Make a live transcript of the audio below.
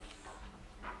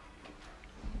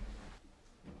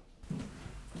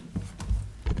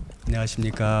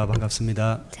안녕하십니까.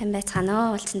 반갑습니다. Сайн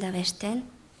байцгаана уу? Уулзсандаа баяртай.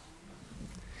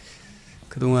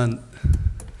 그동안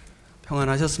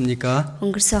평안하셨습니까?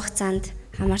 Өнгөрсөн хугацаанд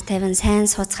амар тайван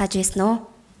сайн сууцгааж байсан уу?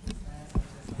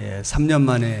 3년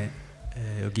만에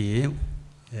여기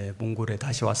몽골에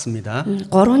다시 왔습니다.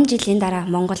 3 жилийн дараа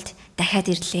Монголд дахиад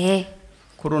ирлээ.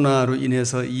 코로나로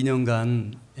인해서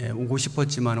 2년간 오고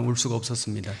싶었지만 올 수가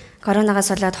없었습니다.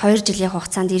 Коронавигаас болоод 2 жилийн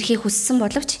хугацаанд ирэхийг хүссэн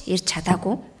боловч ирж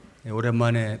чадаагүй.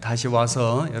 오랜만에 다시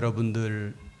와서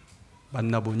여러분들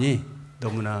만나보니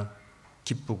너무나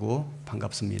기쁘고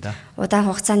반갑습니다. Удаан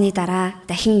хугацааны дараа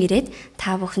дахин ирээд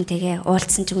та бүхэнтэйгээ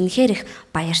уулзсан ч үнэхээр их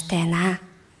баяртай байна.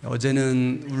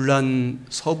 어제는 울란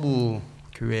서부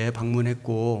교회에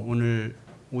방문했고 오늘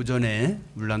오전에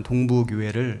울란 동부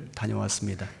교회를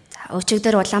다녀왔습니다.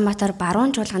 Өчигдөр Улаанбаатар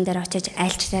баруун чуулган дээр очиж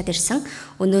айлчлаад ирсэн.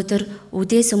 Өнөөдөр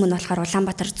үдээс өмнө болохоор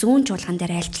Улаанбаатар зүүн чуулган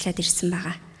дээр айлчлаад ирсэн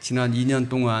байгаа. 지난 2년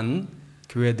동안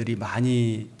교회들이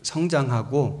많이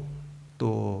성장하고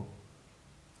또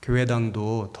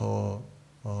교회당도 더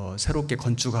새롭게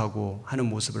건축하고 하는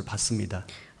모습을 봤습니다.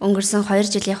 Өнгөрсөн 2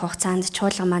 жилийн хугацаанд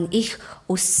чуулган маань их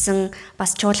өссөн,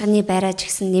 бас чуулганы байраа ч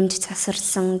гэсэн нэмж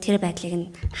засварлсан тэр байдлыг нь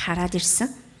хараад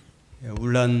ирсэн.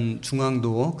 울란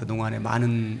중앙도 그동안에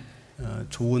많은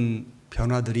좋은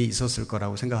변화들이 있었을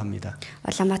거라고 생각합니다.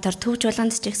 Улаанбаатар төв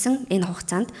чуулганд ч гэсэн энэ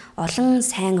хугацаанд олон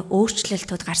сайн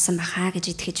өөрчлөлтүүд гарсан бахаа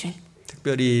гэж итгэж байна.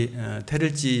 특별히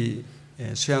테를지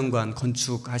수양관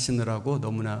건축하시느라고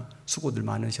너무나 수고들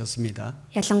많으셨습니다.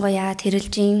 Ялангуяа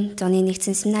тэрэлжийн зуны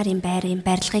нэгдсэн семинарын байрын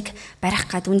барилгыг барих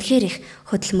гад үнэхээр их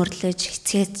хөдөлмөрлөж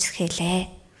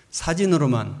хичээцгэлээ.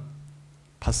 사진으로만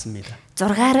봤습니다.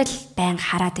 Зургаар л байн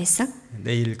хараад байсан.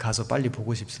 내일 가서 빨리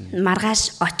보고 싶습니다.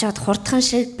 Маргааш очоод хурдхан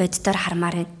шиг боддоор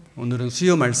хармаар байна. 오늘은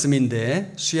수요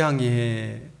말씀인데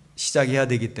수양회 시작해야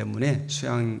되기 때문에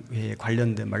수양회에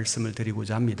관련된 말씀을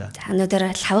드리고자 합니다. За өнөөдөр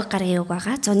лавг гарын үг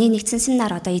байгаа. Зуны нэгдсэн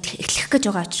семинар одоо эхлэх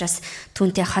гэж байгаа учраас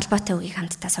түүнтэй холбоотой үгийг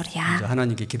хамтдаа сурья. 먼저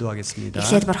하나님께 기도하겠습니다.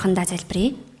 Эхлээд бурхандаа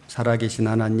залбирая. 살아계신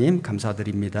하나님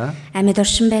감사드립니다. Амьд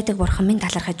оршин байдаг бурхан минь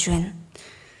талархаж байна.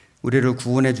 우리를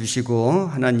구원해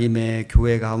주시고 하나님의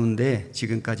교회 가운데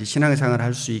지금까지 신앙생활을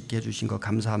할 수 있게 해주신 것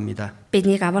감사합니다.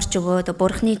 Биднийг аварч өгөөд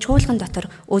бурханы чуулган дотор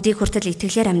өдийг хүртэл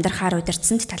итгэлээр амьдрахаар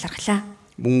удирдсанд талархлаа.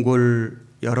 몽골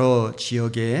여러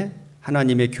지역에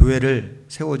하나님의 교회를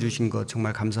세워주신 것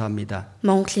정말 감사합니다.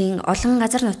 Монголын олон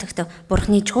газар нутагт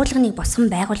бурханы чуулганыг босгон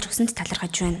байгуулж өгсөнд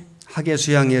талархаж байна. 학예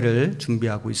수양회를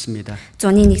준비하고 있습니다.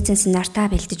 Зуны нэгдсэн семинартаа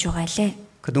бэлдэж байгаа лээ.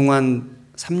 그동안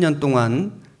 3년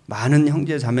동안 많은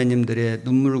형제 자매님들의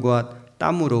눈물과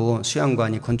땀으로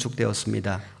수양관이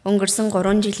건축되었습니다. Өнгөрсөн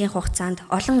 3 жилийн хугацаанд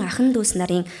олон ахын дүүс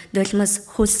нарын нулимс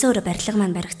хөлсөөр барилга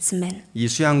маань баригдсан байна. 이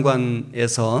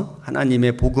수양관에서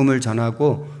하나님의 복음을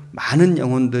전하고 많은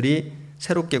영혼들이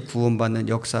새롭게 구원받는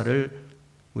역사를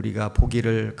우리가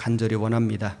보기를 간절히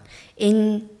원합니다.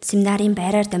 Энэ семинарын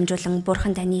байраар дамжуулан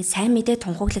бурхан таны сайн мэдээ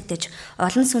тунхаглагдаж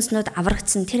олон сүнснүүд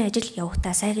аврагдсан тэр ажил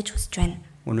явагтаасай гэж хүсэж байна.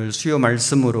 오늘 수요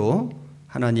말씀으로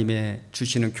하나님의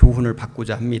주시는 교훈을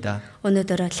받고자 합니다.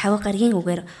 Өнөөдөр лав гаргийн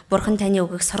үгээр бурхан таны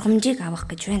өгөх сургамжийг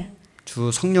авах гэж байна.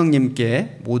 주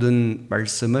성령님께 모든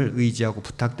말씀을 의지하고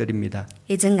부탁드립니다.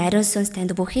 Эзэн ариун сүнс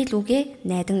танд бүхий л үгээ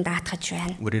найдан даатгаж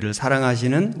байна. 우리를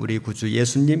사랑하시는 우리 구주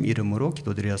예수님 이름으로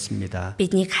기도드렸습니다.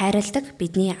 Биднийг хайрладаг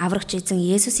бидний аврагч эзэн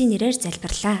Есүсийн нэрээр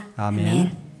залбирлаа.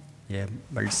 아멘. 예,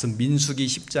 말씀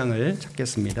민수기 10장을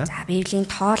찾겠습니다. За Библийн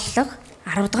тооллого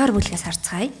 10 дугаар бүлгээс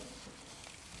харцгаая.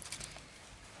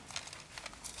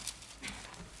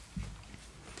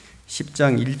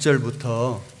 10장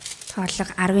 1절부터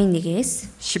Тооллого 11-ээс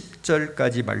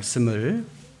 10절까지 말씀을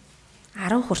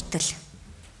 10 хүртэл.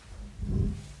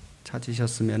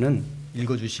 찾으셨으면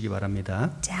읽어주시기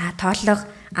바랍니다. За тооллого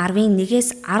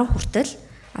 11-ээс 10 хүртэл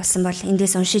олсон бол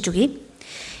эндээс уншиж өгье.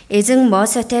 Эзэн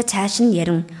Мосетэй цааш нь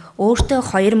ярин өөртөө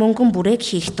 2 мөнгөн бүрээг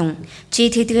хийх тун чи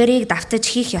тэдгэрийг давтаж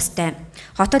хийх ёстой.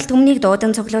 Хотол түмнийг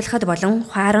дуудан цуглуулахад болон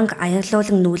хуаранг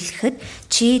аялуулан нүүлэхэд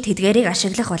чи тэдгэрийг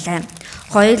ашиглах болоо.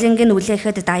 Хоёуланг нь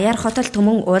үлээхэд даяар хотол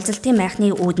түмэн уулзалтын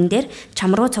майхны үүдэн дээр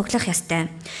чам руу цуглах ёстой.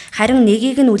 Харин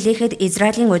нэгийг нь үлээхэд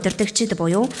Израилийн удирдагчид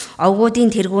буюу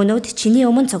овгуудын тэргүүнүүд чиний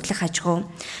өмнө цуглах ажгүй.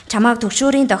 Чамааг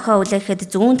төгшүүрийн дохио үлээхэд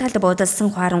зүүн талд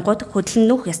буудалсан хуарангууд хөдлөн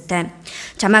нүүх ёстой.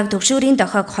 Чамааг төгшүүрийн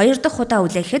дохиог 2 дахь удаа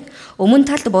үлээхэд өмнө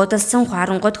талд буудалсан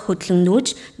хуарангууд хөдлөн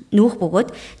нүүх бөгөөд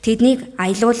тэднийг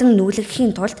аялуулан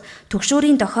нүүлгэхийн тулд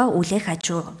түгшүүрийн дохой үлээх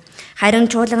хажуу.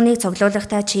 Харин чуулганыг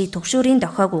цуглуулгахдаа чи түгшүүрийн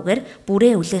дохойгүйгээр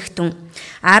бүрээ үлээхтэн.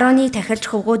 Аароныг тахилж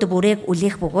хөвгүүд бүрээг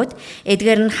үлээх бөгөөд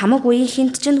эдгээр нь хамаг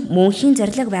үеийнхэнд чинь мөнхийн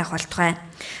зарлиг байх болтугай.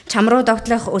 Чам руу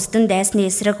довтлох өстөн дайсны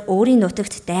эсрэг өөрийн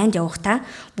нутагт дайнд явахдаа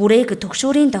бүрээг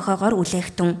түгшүүрийн дохойгоор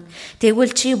үлээхтэн.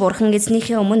 Тэгвэл чи бурхан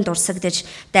эзнийхээ өмнө дурсагдж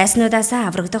дайснуудаасаа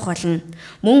аврагдах болно.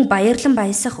 Мөн баярлан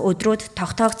баясах өдрүүд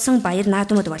тогтоогдсон баяр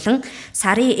наадмууд болон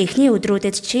сарын эхний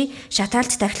өдрүүдэд чи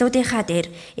шатаалт тахилуудынхаа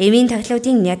дээр, эвийн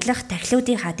тахилуудын нядлах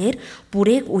тахилуудынхаа дээр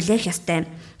бүрээг үлээх ёстой.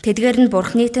 Тэдгээр нь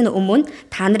бурхныг өмнө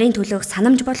та нарын төлөөх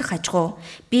санамж болох ажгүй.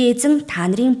 Би эзэн та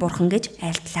нарын бурхан гэж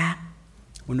айлтлаа.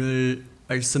 오늘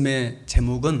말씀의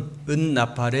제목은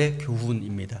은나팔의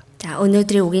교훈입니다. 자,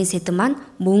 өнөөдрийн үгийн сэдэв маань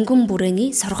мөнгөн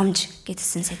бүрээний сургамж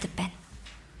гэсэн сэдэв байна.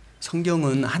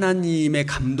 성경은 하나님의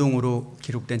감동으로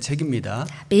기록된 책입니다.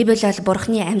 Библи бол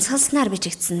бурхны амьсгалснаар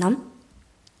бичигдсэн ном.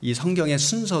 이 성경의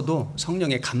순서도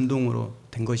성령의 감동으로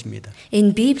된 것입니다.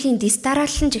 Энэ Библийн дэс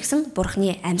дараалал нь ч гэсэн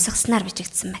бурхны амьсгалснаар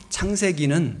бичигдсэн байна.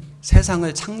 창세기는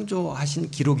세상을 창조하신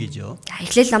기록이죠. 자,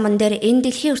 Эхлэл номон дээр энэ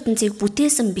дэлхийн ертөнцийг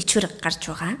бүтээсэн бичвэр гарч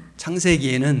байгаа.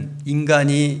 창세기에는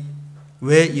인간이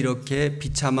왜 이렇게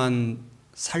비참한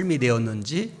삶이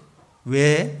되었는지,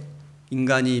 왜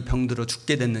인간이 병들어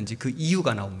죽게 됐는지 그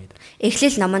이유가 나옵니다.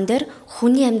 Эхлэл номон дээр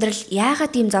хүний амьдрал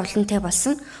яагаад ийм зовлонтой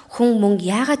болсон, хүн мөн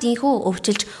яагаад ийхүү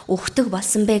өвчлж өгдөг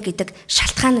болсон бэ гэдэг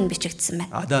шалтгаан нь бичигдсэн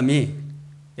байна. 아담이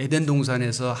에덴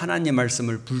동산에서 하나님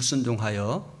말씀을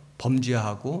불순종하여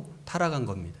범죄하고 타락한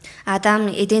겁니다. Адам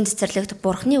Эден цэцэрлэгт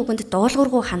бурхны үгэнд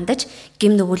дуулуургүй хандаж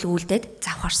гим нүгэл үлдээд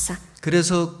завхарсан.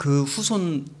 그래서 그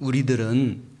후손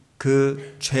우리들은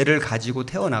그 죄를 가지고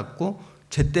태어났고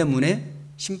죄 때문에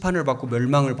심판을 받고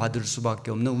멸망을 받을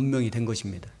수밖에 없는 운명이 된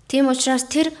것입니다. Тийм учраас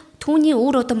тэр түүний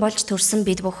үр удам болж төрсэн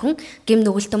бид бүхэн гим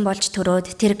нүгэлтэн болж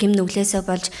төрөөд тэр гим нүглээсээ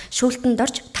болж шүүлтэнд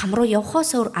орж там руу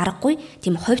явхоос өөр аргагүй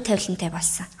тийм хувь тавилантай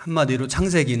болсон. 한마디로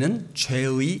창세기는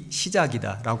죄의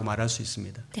시작이다라고 말할 수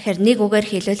있습니다. Тэгэхээр нэг үгээр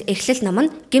хэлвэл эхлэл ном нь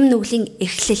гим нүглийн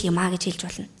эхлэл юм а гэж хэлж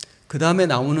болно. 그 다음에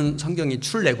나오는 성경이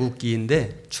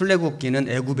출애굽기인데 출애굽기는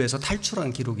애굽에서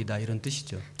탈출한 기록이다 이런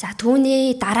뜻이죠. За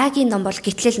түүний дараагийн ном бол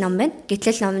гитлэл ном байна.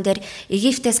 Гитлэл номон дээр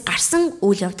Египтээс гарсан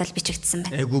үйл явдал бичигдсэн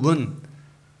байна. 애굽은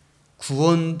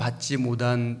구원받지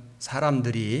못한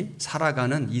사람들이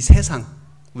살아가는 이 세상,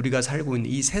 우리가 살고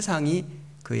있는 이 세상이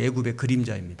그 애굽의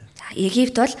그림자입니다. За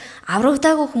Египт бол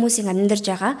аврагдаагүй хүмүүсийн амьдарч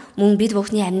байгаа мөн бид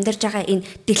бүхний амьдарч байгаа энэ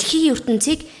дэлхийн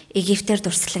ертөнцийг Египтээр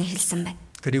дурслан хэлсэн байна.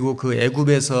 그리고 그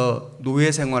애굽에서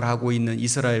노예 생활하고 있는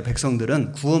이스라엘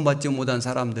백성들은 구원받지 못한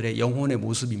사람들의 영혼의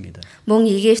모습입니다. Мөн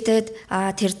Египтэд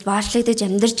тэр баашлагдаж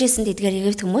амьдарч байсан эдгээр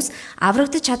Египт хүмүүс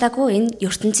аврагдаж чадаагүй энэ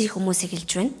ертөнцийн хүмүүсийг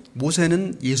хэлж байна.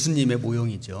 모세는 예수님의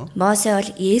모형이죠. Мосе бол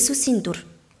Есүсийн дүр.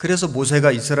 그래서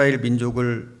모세가 이스라엘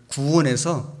민족을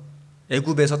구원해서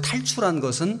애굽에서 탈출한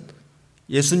것은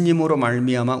예수님으로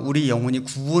말미암아 우리 영혼이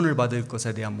구원을 받을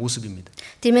것에 대한 모습입니다.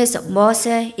 Тиймээс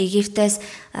Мосе Египтээс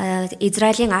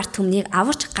Израилийн ард түмнийг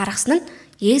аварч гаргасан нь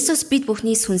Есүс бид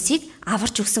бүхний сүнсийг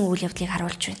аварч өгсөн үйл явдлыг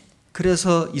харуулж байна.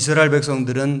 그래서 이스라엘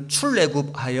백성들은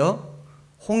출애굽하여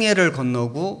홍해를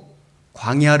건너고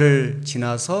광야를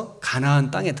지나서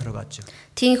가나안 땅에 들어갔죠.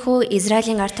 Тиймээс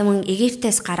Израилийн ард түмэн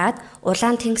Египтээс гараад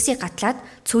улаан тэнгисийг гатлаад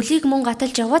цөлийг мөн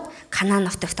гаталж яваад Канаан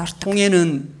нутагт ордог.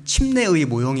 홍해는 침례의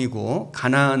모형이고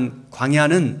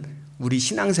광야는 우리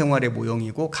신앙생활의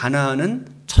모형이고 가나안은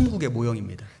천국의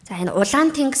모형입니다. За энэ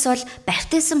улаан тэнгис бол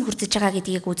баптизм хүрдэж байгаа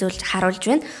гэдгийг үзүүлж харуулж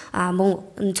байна.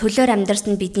 Мөн цөлөөр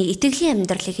амьдарсан бидний итгэлийн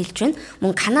амьдралыг хэлж байна.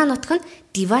 Мөн Канаан нутг нь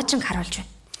диваачинг харуулж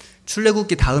байна.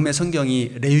 출애굽기 다음의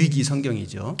성경이 레위기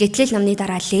성경이죠. Гэтэл номны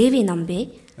дараа Леви ном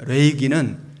бий.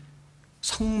 레위기는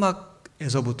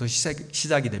성막에서부터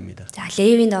시작이 됩니다. За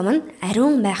Леви ном нь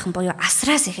ариун майхан буюу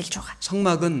асраас эхэлж байгаа.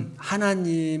 성막은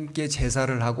하나님께 제사를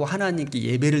하고 하나님께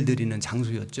예배를 드리는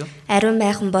장소였죠. Ариун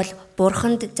майхан бол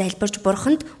бурханд залбирч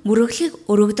бурханд мөрөглийг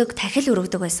өргөдөг, тахил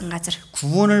өргөдөг байсан газар.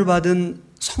 구원을 받은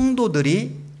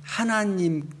성도들이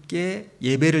하나님께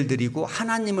예배를 드리고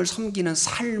하나님을 섬기는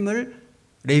삶을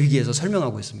레위기에서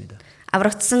설명하고 있습니다.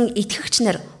 Аврагдсан итгэгч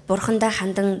нар бурхандаа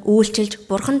хандан үйлчилж,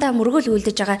 бурхандаа мөргөл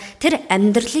үйлдэж байгаа тэр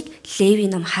амьдралыг Леви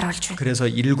ном харуулж байна. 그래서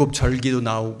 7 절기도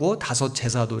나오고 5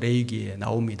 제사도 레위기에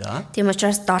나옵니다. Тийм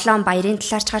учраас 7 баярын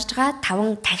талаарч гарч байгаа,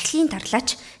 5 тахилын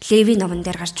тарлаач Леви номон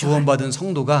дээр гарч байгаа. 구원받은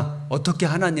성도가 어떻게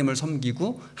하나님을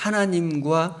섬기고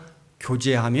하나님과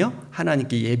교제하며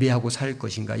하나님께 예배하고 살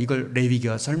것인가 이걸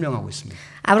레위기가 설명하고 있습니다.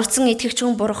 Аврагдсан итгэгч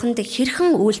хүн бурханд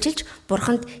хэрхэн үйлчилж,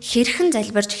 бурханд хэрхэн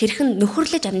залбирч, хэрхэн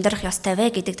нөхөрлөж амьдрах ёстой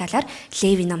вэ гэдэг талаар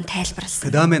Леви ном тайлбарласан.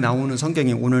 그 다음에 나오는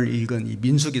성경이 오늘 읽은 이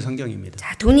민수기 성경입니다.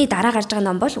 За түүний дараа гарч байгаа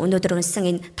ном бол өнөөдөр унсан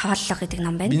энэ тооллого гэдэг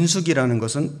ном байна. 민수기라는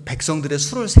것은 백성들의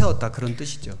수를 세웠다 그런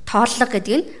뜻이죠. Тооллого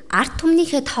гэдэг нь ард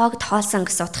түмнийхээ тоог тоолсон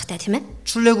гэсэн утгатай тийм ээ.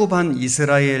 출애굽한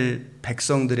이스라엘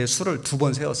백성들의 수를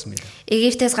 2번 세웠습니다.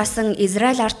 Египтээс гарсан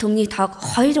Израиль ард түмний тоог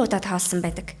 2 удаа тоолсон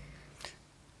байдаг.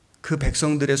 그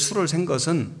백성들의 수를 센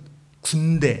것은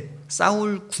군대,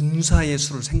 싸울 군사의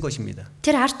수를 센 것입니다.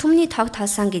 Тэр ард түмний тоог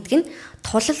тоолсон гэдэг нь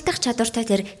тулалдах чадвартай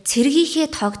тэр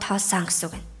цэргийнхээ тоог тоолсон гэсэн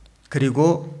үг байна.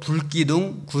 그리고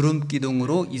불기둥,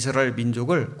 구름기둥으로 이스라엘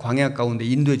민족을 광야 가운데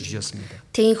인도해 주셨습니다.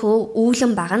 Тиймээс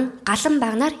үүлэн баг нь галан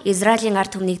багнаар Израилийн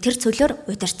ард түмнийг тэр цөлөөр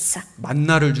удирдсан.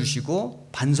 만나를 주시고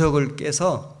반석을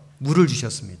깨서 물을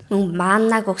주셨습니다. Мөн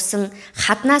мааннаг өгсөн,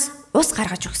 хаднаас ус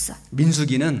гаргаж өгсөн.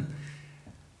 민수기는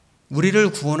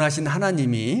우리를 구원하신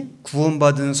하나님이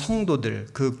구원받은 성도들,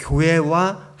 그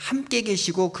교회와 함께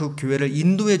계시고 그 교회를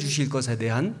인도해 주실 것에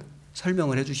대한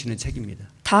설명을 해주시는 책입니다.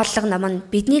 Тооллого ном нь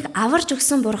биднийг аварж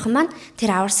өгсөн бурхан маань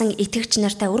тэр аварсан итгэгч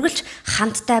нартай үргэлж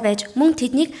хамтдаа байж мөн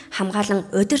тэднийг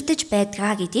хамгаалan удирдах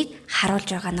байдгаа гэдгийг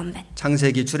харуулж байгаа ном байна.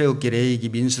 창세기, 출애굽기,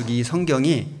 레위기, 민수기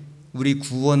성경이 우리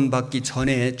구원받기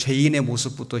전에 죄인의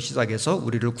모습부터 시작해서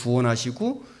우리를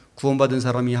구원하시고 구원받은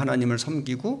사람이 하나님을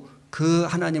섬기고 그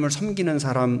하나님을 섬기는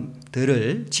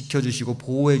사람들을 지켜주시고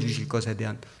보호해 주실 것에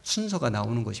대한 순서가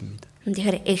나오는 것입니다.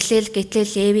 Тэгэхээр Эхлэл, Гитлэл,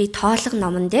 Леви тооллого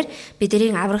номон дээр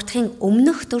бидний аврагдахын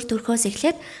өмнөх төр төрхөөс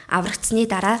эхлээд аврагдсны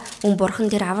дараа мөн бурхан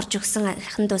тэр аварж өгсөн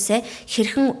ахын дүүсээ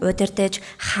хэрхэн удирдах,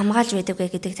 хамгаалж байдаг вэ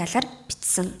гэдэг талаар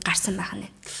бичсэн гарсан байна.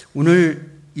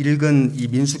 오늘 읽은 이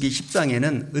민수기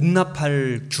 10장에는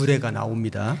은납할 규례가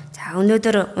나옵니다. За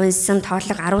өнөөдөр унсан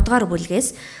тооллого 10 дугаар бүлгээс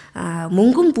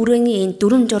мөнгөн бүрээний энэ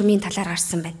 4 журмын талаар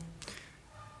гарсан байна.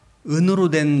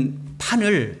 은으로 된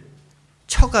판을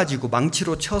쳐가지고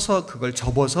망치로 쳐서 그걸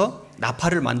접어서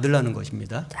나팔을 만들라는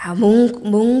것입니다. За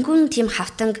мөнгөн тийм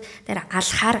хавтанг дээр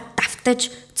алхаар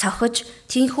давтаж, цохиж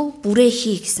тийхүү бүрээ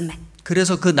хий гэсэн байна.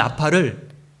 그래서 그 나팔을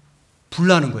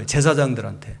불라는 거예요.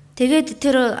 제사장들한테. Тэгээд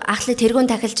тэр ахлын тэргүүн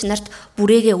тахилч нарт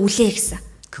бүрээгээ үлээ гэсэн.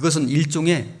 그것은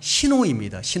일종의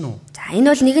신호입니다. 신호. За энэ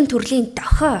бол нэгэн төрлийн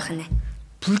дохио байх нэ.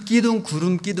 불기둥,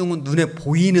 구름기둥은 눈에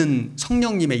보이는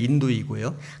성령님의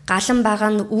인도이고요. Галан баг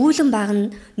нь, үүлэн баг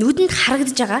нь нүдэнд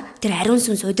харагдаж байгаа тэр ариун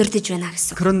сүнс удирдах байна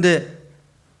гэсэн. 그런데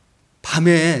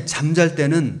밤에 잠잘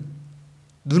때는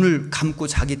눈을 감고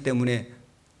자기 때문에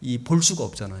이 볼 수가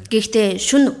없잖아요. Гэхдээ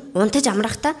шүн унтаж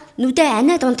амрахдаа нүдээ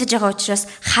анаад унтаж байгаа учраас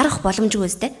харах боломжгүй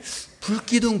үстэй.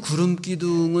 불기둥,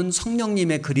 구름기둥은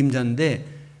성령님의 그림자인데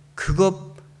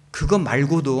그거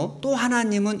말고도 또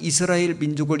하나님은 이스라엘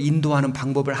민족을 인도하는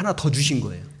방법을 하나 더 주신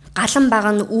거예요. Галан баг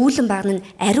нь, үүлэн баг нь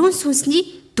ариун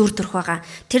сүнсний дүр төрх байгаа.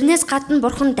 Тэрнээс гадна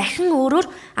бурхан дахин өөрөөр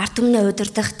ард түмнээ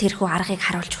удирдах тэрхүү аргыг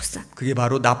харуулж өгсөн. 그게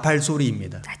바로 나팔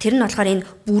소리입니다. За тэр нь болохоор энэ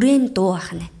бүрээн дуу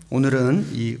ахна.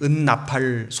 오늘은 이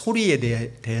은나팔 소리에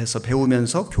대해서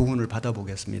배우면서 교훈을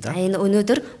받아보겠습니다. За энэ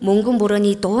өнөөдөр мөнгөн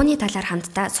бүрээний дууны талаар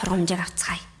хамтдаа сургамжийг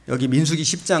авцгаая. 여기 민수기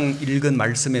 10장 읽은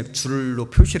말씀에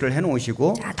줄로 표시를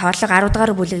해놓으시고 За тооллого 10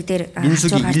 дугаар бүлэг дээр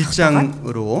민수기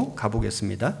 1장으로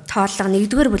가보겠습니다. тооллого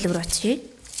 1 дугаар бүлэг рүү очие.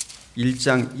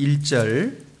 1장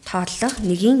 1절 тооллого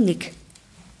 1:1.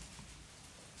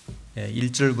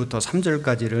 1절부터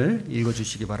 3절까지를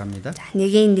읽어주시기 바랍니다.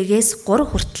 1:1-3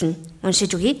 хүртэл нь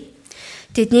уншиж өгье.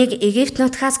 Тэднийг Египт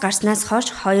нутгаас гарснаас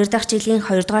хойш 2 дахь жилийн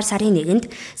 2 дугаар сарын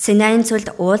 1-нд Синайн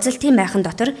цөлд уулзалтын майхан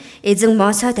дотор эзэн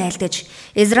Мосед айлдаж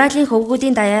Израилийн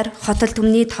хөвгүүдийн даяар хотол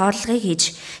түмний тооллогыг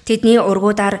хийж тэдний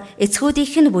ургуудаар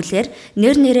эцгүүдийнх нь бүлээр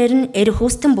нэр нэрээр нь эр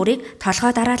хүүстэн бүрийг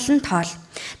толгой дараалан тоол.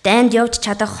 Дайнд явж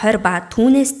чадах 20 ба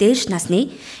түүнээс дээш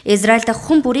насны Израиль дахь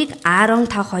хүн бүрийг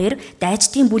Аарон та хоёр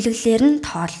дайчдын бүлэглэлээр нь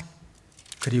тоол.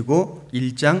 그리고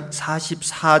 1장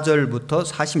 44절부터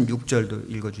 46절도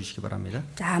읽어주시기 바랍니다.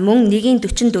 За мөн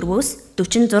 1:44-өөс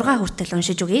 46 хүртэл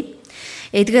уншиж өгье.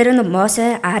 Эдгээр нь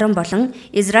Мосе, Аарон болон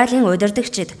Израилийн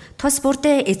удирдагчид тус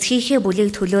бүрдээ эцгийнхээ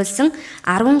бүлийг төлөөлсөн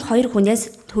 12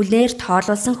 хүнээс түлээр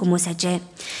тоолуулсан хүмүүс ажээ.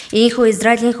 Ийхүү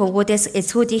Израилийн хөвгүүдээс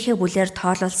эцгүүдийнхээ бүлээр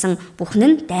тоолуулсан бүхэн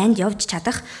нь дайнд явж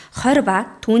чадах 20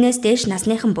 ба түүнээс дээш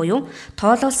насныхан буюу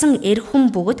тоолуулсан эр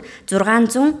хүн бүгд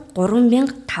 600,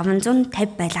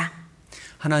 3550 байлаа.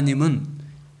 하나님은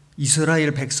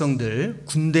이스라엘 백성들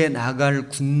군대 나갈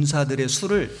군사들의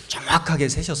수를 정확하게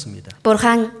세셨습니다.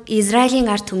 Бурхан Израилийн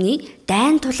ард түмний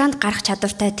дайн тулаанд гарах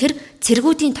чадвартай тэр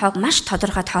цэргүүдийн тоог маш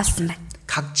тодорхой тоолсон байна.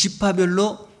 각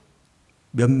지파별로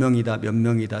몇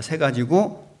명이다 세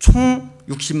가지고 총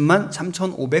 60만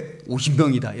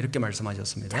 3,550명이다. 이렇게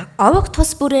말씀하셨습니다. Овог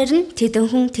тус бүрээр нь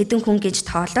тэдэн хүн гэж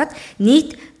тоолоод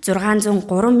нийт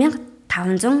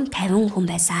 603,550 хүн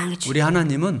байсан гэж. 우리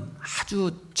하나님은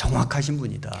아주 정확하신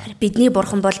분이다. Бидний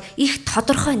бурхан бол их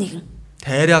тодорхой нэгэн.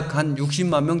 대략 한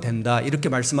 60만 명 된다. 이렇게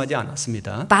말씀하지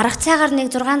않았습니다. Барагцаагаар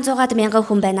нэг 600-аад мянган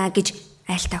хүн байна гэж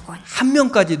айлтаагүй. 한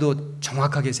명까지도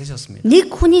정확하게 세셨습니다.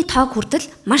 Нэг хүний тоог хүртэл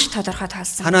маш тодорхой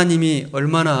тоолсон. 하나님이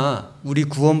얼마나 우리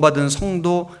구원받은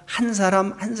성도 한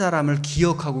사람 한 사람을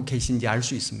기억하고 계신지 알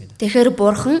수 있습니다. Тэгэхээр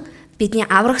бурхан бидний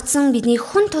аврагдсан бидний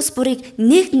хүн тус бүрийг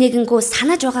нэг нэгэнгүү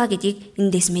санаж байгаа гэдгийг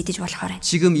эндээс мэдэж болохоор.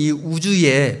 지금 이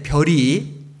우주의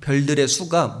별들의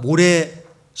수가 모래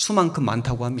수만큼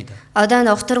많다고 합니다. Одоо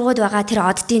нухтаргууд байгаа тэр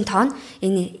оддын тоон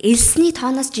энэ элсний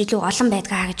тооноос ч илүү олон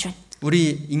байдгаа гэж байна.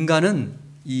 우리 인간은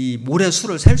이 모래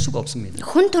수를 셀 수가 없습니다.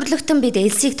 Хүн төрлөختөн бид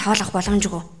элсийг тоолох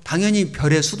боломжгүй. 당연히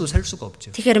별의 수도 셀 수가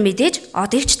없죠. Тэгэхээр мэдээж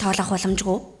одыг ч тоолох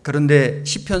боломжгүй. 그런데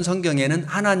시편 성경에는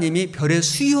하나님이 별의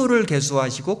수요를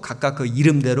계수하시고 각각 그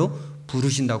이름대로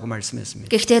부르신다고 말씀했습니다.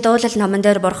 Гэхдээ дуулал номон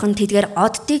дээр бурхан тэдгээр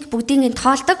оддыг бүгдийг нь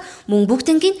тоолдог, мөн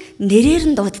бүгднийг нэрээр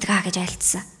нь дууддаг гэж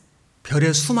айлтсан.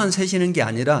 별의 수만 세시는 게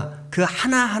아니라 그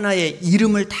하나하나의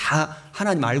이름을 다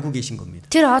하나님 알고 계신 겁니다.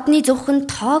 Тэр одны зөвхөн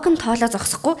тоог нь тоолоо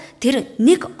зогсохгүй тэр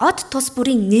нэг од тус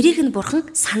бүрийн нэрийг нь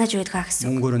бурхан санаж байдгаа гэсэн.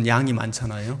 몽골은 양이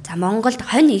많잖아요. За Монголд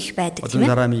хонь их байдаг 어떤 тийм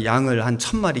ээ. 사람이 양을 한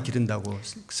 1,000마리 기른다고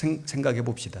생각해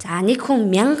봅시다. За нэг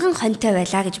хүн 1000 хоньтой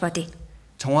байлаа гэж бодъё.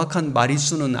 정확한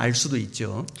마리수는 알 수도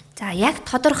있죠. За яг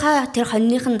тодорхой тэр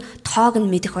хоньных нь тоог нь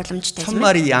мэдэх боломжтой тийм ээ.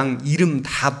 1,000마리 양 이름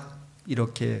다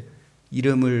이렇게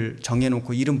이름을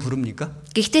정해놓고 이름 부릅니까?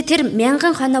 Гэхдээ тэр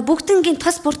 1000 хоноо бүгднгийн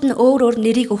тус бүрт нь өөр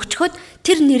нэрийг өгчхөд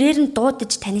тэр нэрээр нь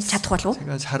дуудаж таних чадах болов уу?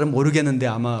 제가 잘은 모르겠는데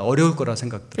아마 어려울 거라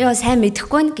생각돼요. Би сайн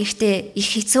мэдэхгүй нь гэхдээ их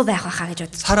хэцүү байх байхаа гэж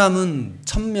бодож. 사람은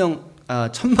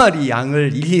 1,000마리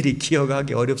양을 일일이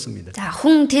기억하기 어렵습니다. За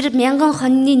хүн тэр 1000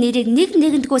 хоньны нэрийг нэг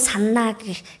нэгэндгүү санаа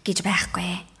гэж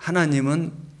байхгүй.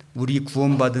 하나님은 우리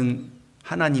구원받은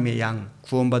하나님의 양,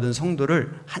 구원받은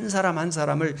성도를 한 사람 한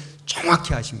사람을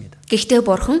정확히 아십니다. Гэхдээ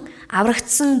бурхан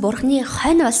аврагдсан бурхны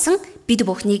хонь болсон бид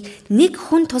бүхнийг нэг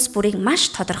хүн тус бүрийг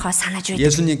маш тодорхой санаж байдаг.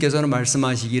 예수님께서는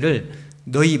말씀하시기를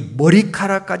너희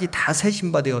머리카락까지 다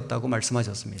세신 바 되었다고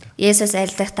말씀하셨습니다. Есүс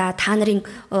айлдахдаа та нарын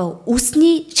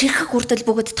үсний чихэх хүртэл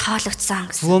бүгд тоологдсон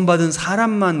гэсэн. 구원받은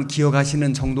사람만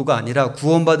기억하시는 정도가 아니라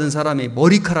구원받은 사람의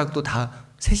머리카락도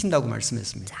다 세신다고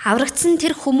말씀했습니다. Аврагдсан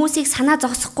тэр хүмүүсийг санаа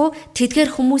зогсохгүй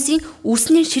тэдгээр хүмүүсийн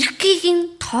үсний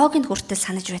ширхгийг тоог нь хүртэл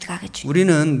санаж байдгаа гэж.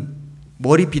 우리는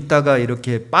머리 빗다가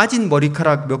이렇게 빠진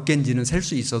머리카락 몇 개인지는 셀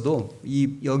수 있어도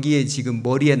여기에 지금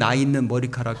머리에 나 있는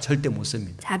머리카락 절대 못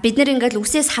셉니다. За бид нэр ингээл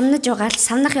үсээс самнаж байгаа л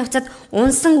самнах явцад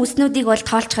унсан үснүүдийг бол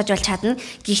тоолцохож бол чадна.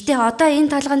 Гэхдээ одоо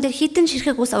энэ толгойн дээр хідэн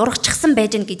ширхэг үс урагчсан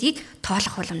байж гэн гэдгийг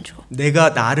тоолох боломжгүй.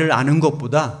 내가 나를 아는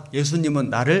것보다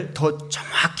예수님은 나를 더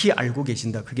정확히 알고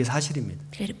계신다. 그게 사실입니다.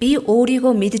 Тэгэхээр би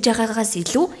өөрийгөө мэдж байгаагаас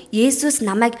илүү Есүс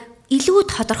намайг илүү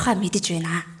тодорхой мэдж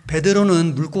байна.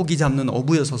 베드로는 물고기 잡는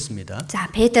어부였었습니다. За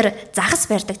Петр загас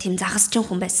барьдаг тийм загасчин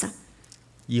хүн байсан.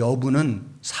 이 어부는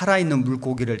살아있는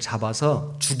물고기를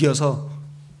잡아서 죽여서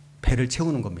배를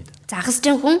채우는 겁니다.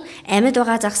 Загасчин хүн амьд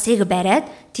байгаа загсыг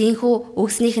бариад тийхүү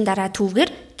өгснийхэн дараа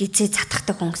түүгээр гизээ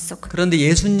цатахдаг хүн гэсэн үг. 그런데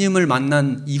예수님을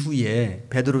만난 이후에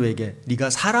베드로에게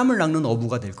네가 사람을 낚는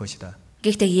어부가 될 것이다.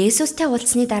 Гэхдээ Есүстэй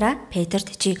уулзсны дараа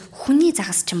Петрт чи хүний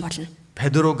загасчин болно.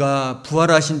 베드로가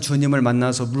부활하신 주님을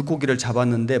만나서 물고기를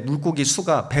잡았는데 물고기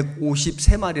수가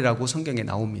 153마리라고 성경에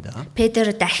나옵니다.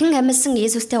 Петр дахин амьсан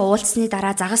Есүстэй уулзсны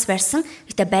дараа загас барьсан.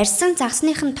 Гэтэ барьсан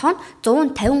загасныхын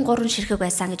тоон 153 ширхэг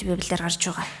байсан гэж Библиэр гарч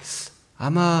байгаа.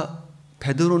 아마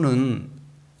베드로는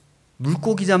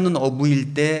물고기 잡는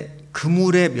어부일 때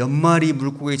그물에 몇 마리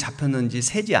물고기 잡혔는지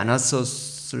세지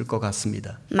않았을 것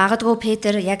같습니다. Магадгүй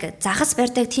Петр яг загас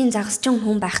барьдаг тийм загасчин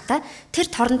хүн байхдаа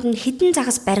тэр торонд нь хэдэн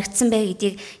загас баригдсан бэ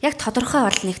гэдгийг яг тодорхой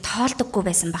олныг тоолдоггүй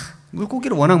байсан баг.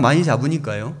 물고기를 워낙 많이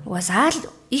잡으니까요. Уусаал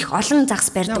их олон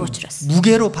загас барьдаг учраас.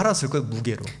 무게로 팔았을 거예요.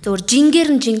 무게로. Зөвхөн жингээр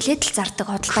нь жинглээд л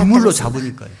зардаг хотлоо. 그물로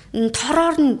잡으니까요.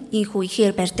 Тороор нь ийхүү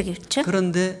ихээр барьдаг явчих.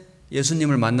 그런데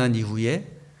예수님을 만난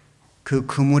이후에 그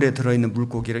그물에 들어있는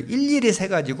물고기를 일일이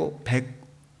세가지고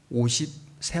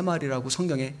 153마리라고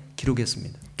성경에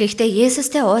기록했습니다. Гэхдээ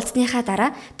Есүстэй уулзсныхаа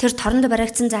дараа тэр торонд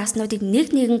баригдсан загаснуудыг нэг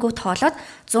нэгэнгүү тоолоод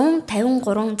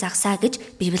 153 загсаа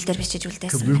гэж Библиэлд бичиж 그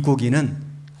үлдээсэн. 물고기는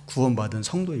구원받은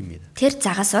성도입니다. Тэр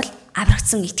загас бол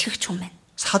аврагдсан итгэгч хүн байна.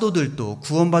 사도들도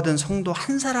구원받은 성도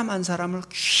한 사람 한 사람을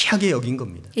귀하게 여긴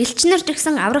겁니다. Элчнэр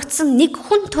гэсэн аврагдсан нэг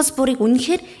хүн тус бүрийг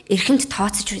үнэхээр эрхэмд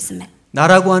тооцож байсан байна.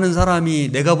 나라고 하는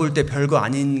사람이 내가 볼 때 별거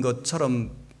아닌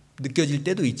것처럼 느껴질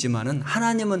때도 있지만은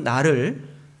하나님은 나를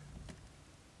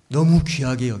너무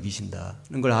귀하게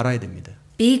여기신다는 걸 알아야 됩니다.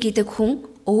 Би гэдэг хүн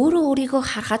өөрөө өөрийгөө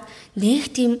харахад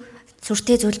нэг тийм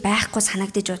сүртэй зүйл байхгүй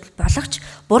санагдаж болохч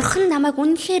Бурхан намайг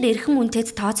үнэхээр эрхэм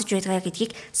үнэтэд тооцож байгаа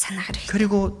гэдгийг санах хэрэгтэй.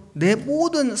 그리고 내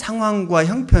모든 상황과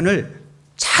형편을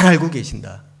잘 알고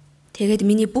계신다. Тэгээд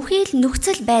миний бүхий л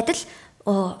нөхцөл байдал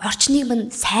орчныг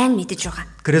минь сайн мэдэж байгаа.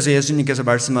 그래서 예수님께서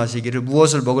말씀하시기를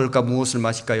무엇을 먹을까 무엇을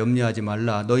마실까 염려하지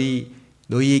말라.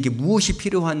 너희에게 무엇이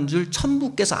필요한 줄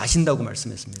천부께서 아신다고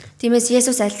말씀했습니다. Тиймээс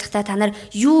Есүс айлтгахтаа та нар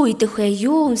юу идэх вэ,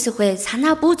 юу өмсөх вэ,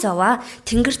 санаа бүү зоваа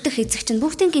тэнгэрдэх эзэгч нь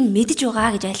бүгднийг мэдэж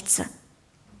байгаа гэж айлтсан.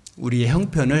 우리의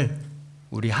형편을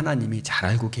우리 하나님이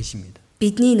잘 알고 계십니다.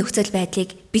 Бидний нөхцөл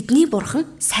байдлыг бидний Бурхан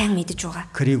сайн мэдэж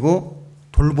байгаа. 그리고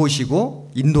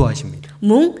돌보시고 인도하십니다.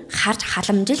 Мөн харж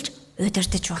халамжилж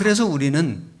удирдах байгаа. 그래서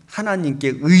우리는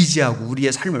하나님께 의지하고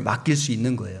우리의 삶을 맡길 수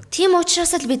있는 거예요. Тийм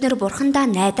учраас л бид нэр Бурхандаа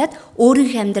найдаад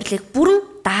өөрийнхөө амьдралыг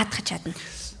бүрэн даатгах чадна.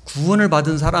 구원을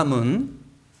받은 사람은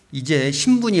이제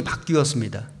신분이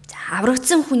바뀌었습니다. За,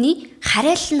 аврагдсан хүний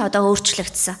харил нь одоо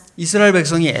өөрчлөгдсөн. 이스라엘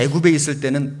백성이 애굽에 있을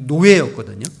때는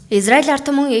노예였거든요. Израиль ард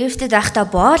түмэн Египтэд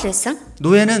байхдаа боол байсан.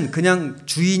 노예는 그냥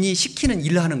주인이 시키는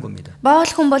일을 하는 겁니다. Боол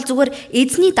хүн бол зүгээр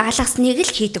эзний даалгасныг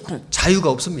л хийдэг хүн. 자유가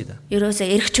없습니다. Ерөөсөө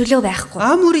эрх чөлөө байхгүй.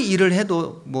 아무리 일을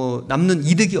해도 뭐 남는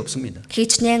이득이 없습니다.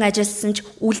 Хичнээн ажилласан ч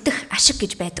үлдэх ашиг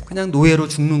гэж байдаг. 그냥 노예로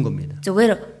죽는 겁니다.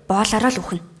 Зүгээр боолороо л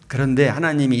үхэн. 그런데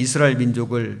하나님이 이스라엘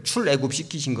민족을 출애굽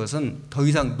시키신 것은 더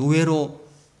이상 노예로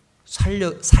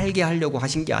살게 하려고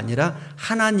하신 게 아니라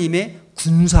하나님의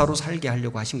군사로 살게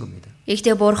하려고 하신 겁니다.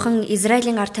 Ихтэй Бурхан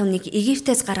Израилийн ард түмнийг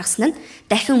Египтээс гаргасан нь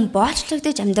дахин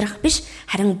боолчлогдож амьдрах биш,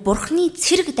 харин Бурханы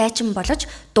цэрэг дайчин болж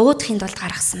дуудахын тулд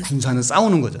гаргасан байна. 군사는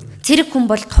싸우는 거잖아요. Цэрэг хүн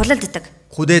бол тулалддаг.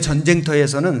 고대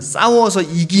전쟁터에서는 싸워서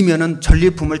이기면은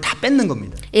전리품을 다 뺏는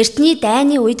겁니다. Эртний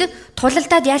дайны үед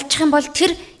тулалдаад ялчих юм бол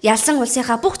тэр ялсан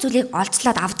улсынхаа бүх зүйлийг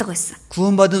олцлоод авдаг байсан.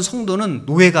 구원받은 성도는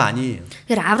노예가 아니에요.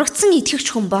 Тэр аврагдсан итгэгч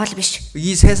хүн бол биш.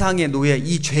 이 세상의 노예,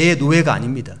 이 죄의 노예가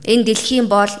아닙니다. Энэ дэлхийн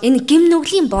боол, энэ гим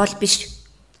нүглийн боол биш.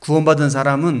 구원받은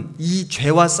사람은 이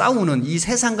죄와 싸우는, 이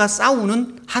세상과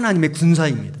싸우는 하나님의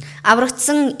군사입니다.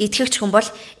 Аврагдсан итгэгч хүн бол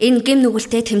энэ гим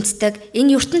нүгэлтэй тэмцдэг,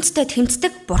 энэ ертөнцтэй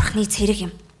тэмцдэг Бурханы цэрэг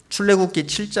юм. 출애굽기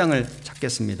 7장을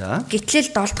찾겠습니다.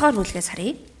 Гэтэл 7 дугаар бүлгээс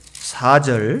харъя.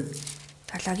 4절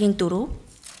 7-гийн 4.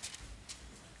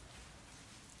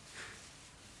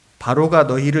 바로가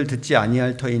너희를 듣지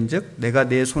아니할 터인즉 내가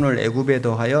내 손을 애굽에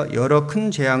더하여 여러 큰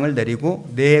재앙을 내리고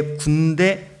내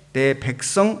군대 내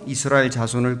백성 이스라엘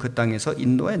자손을 그 땅에서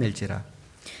인도해 낼지라.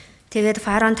 Тэгээд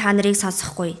фараон та нарыг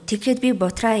сонсохгүй. Тэгэхэд би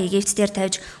бутраа Египт дээр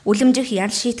тавьж үлэмжих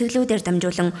ял шийтгэлүүдээр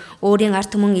дамжуулан өөрийн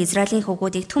ард түмэн Израилийн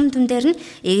хөвгүүдийг түм түмдэр нь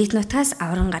Египт нутгаас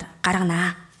авран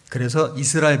гарганаа. 그래서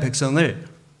이스라엘 백성을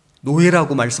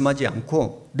노예라고 말씀하지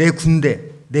않고 내 군대,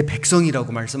 내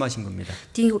백성이라고 말씀하신 겁니다.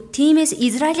 Тиймээс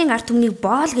Израилийн ард түмнийг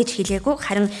боол гэж хэлээгүй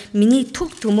харин миний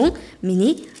төв түмэн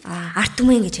миний ард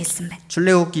түмэн гэж хэлсэн байна.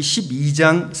 출애굽기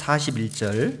 12장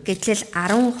 41절. Гэтэл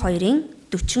 12-ийн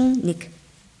 41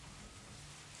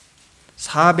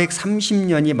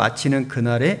 430년이 마치는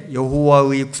그날에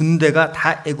여호와의 군대가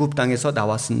다 애굽 땅에서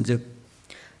나왔은즉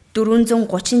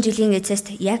 430 жилийн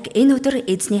эцэст яг энэ өдөр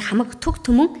эзний хамаг төг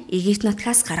түмэн Египт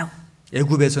нутгаас гарав.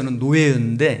 애굽에서는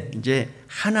노예였는데 이제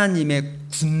하나님의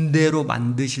군대로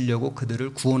만드시려고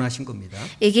그들을 구원하신 겁니다.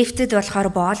 Египтэд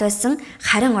болохоор боол байсан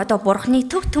харин одоо Бурханы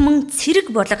төв түмэн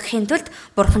цэрэг болгохын тулд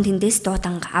Бурхан тэндээс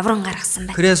дуудан авран гаргасан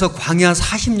байна. 그래서 광야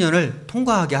 40년을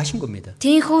통과하게 하신 겁니다.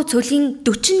 Тийхүү цөлийн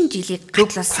 40 жилийг 그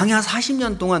гатлуулсан. 광야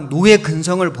 40년 동안 노예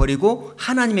근성을 버리고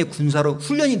하나님의 군사로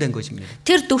훈련이 된 것입니다.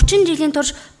 Тэр 40 жилийн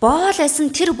турш боол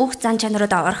байсан тэр бүх зан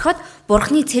чанаруудаа орхиод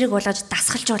Бурханы цэрэг болгож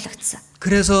дасгалжуулагдсан.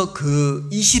 그래서 그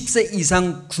 20세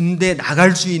이상 군대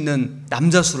나갈 수 있는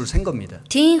남자 수를 센 겁니다.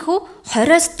 Тийхүү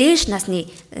 20-с дээш насны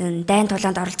дайн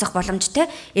тулаанд оролцох боломжтой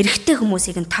эрэгтэй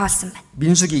хүмүүсийг нь тоолсон байна.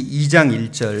 민수기 2장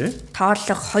 1절.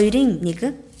 Тооллого 2-ын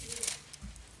 1.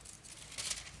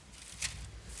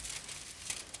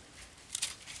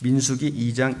 민수기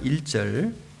 2장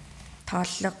 1절.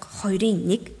 Тооллого 2-ын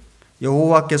 1.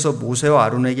 여호와께서 모세와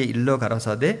아론에게 일러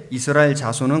가라사대 이스라엘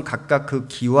자손은 각각 그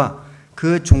기와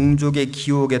그 종족의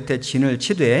기호 곁에 진을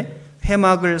치되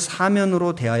회막을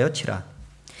사면으로 대하여 치라.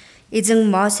 Эзэн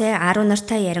Мосе Арон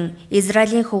нартай ярин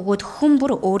Израилийн хөвгүүд хүн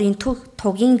бүр өөрийн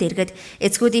тугийн дэргэд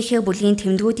эцгүүдийнхээ бүлгийн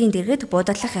тэмдгүүдийн дэргэд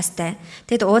буудлах ёстой.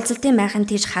 Тэд уулзалтын майхан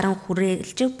тийш харан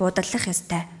хүрээлж буудлах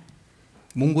ёстой.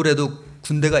 몽골에도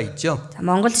군대가 있죠. За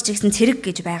Монголд ч гэсэн цэрэг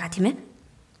гэж байгаа тийм ээ.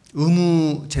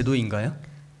 의무 제도인가요?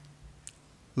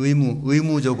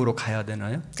 의무적으로 가야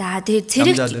되나요? За тэгээд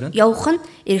цэрэг явах нь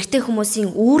эрэгтэй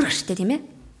хүмүүсийн үүрэг штэ тийм ээ.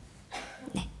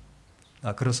 네.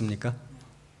 아 그렇습니까?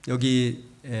 여기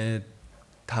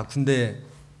다 군대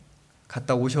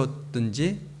갔다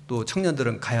오셨든지 또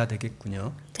청년들은 가야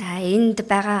되겠군요. За энд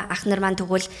байгаа ах нар маань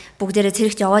тэгвэл бүгдээрээ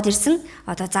цэрэгт яваад ирсэн.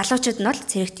 Одоо залуучууд нь бол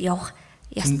цэрэгт явах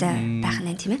ёстой байх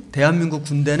нь тийм ээ. 대한민국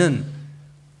군대는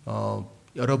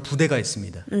여러 부대가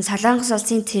있습니다. Солонгос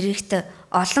улсын цэрэгт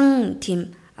олон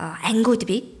тийм ангиуд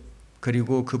бий.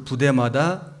 그리고 그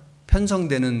부대마다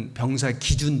편성되는 병사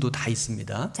기준도 다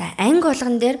있습니다. За анги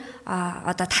болгон дээр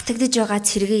одоо татагдж байгаа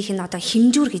цэргийнх нь одоо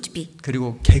хэмжүүр гэж бий.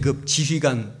 그리고 계급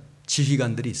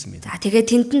지휘관들이 있습니다. За тэгээд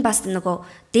тэнд нь бас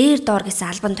нөгөө дээр доор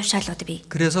гэсэн албан тушаалууд бий.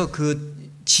 그래서 그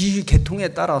지휘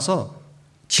계통에 따라서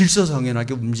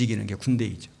질서정연하게 움직이는 게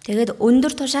군대이죠. Тэгээд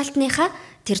өндөр тушаалтныхаа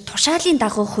тэр тушаалын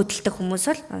дагуу хөдөлдөг хүмүүс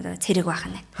бол цэрэг байх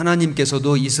нь.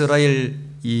 하나님께서도 이스라엘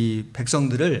이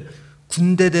백성들을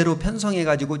군대대로 편성해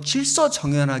가지고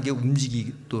질서정연하게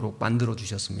움직이도록 만들어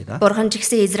주셨습니다. Бурхан ч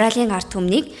гэсэн Израилийн ард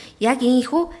түмнийг яг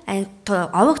ийхүү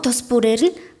овог тус бүрээр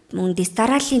нь мөн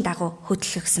дистаралын дагуу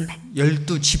хөдөлгсөн байна.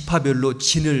 12지파별로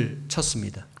진을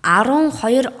쳤습니다.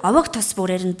 12 овог тус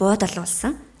бүрээр нь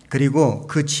буудалуулсан. 그리고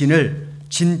그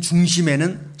진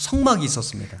중심에는 성막이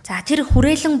있었습니다. За тэр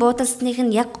хүрээлэн буудалсных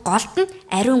нь яг голд нь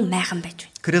ариун майхан байж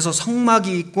байна. 그래서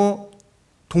성막이 있고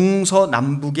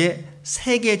동서남북에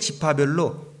 3개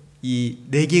지파별로 이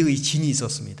 4개의 진이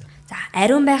있었습니다. За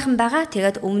ариун майхан байгаа.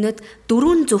 Тэгээд өмнөд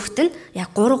дөрвөн зүгт нь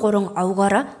яг 3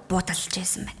 овгоороо буудалж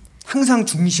байсан байна. 항상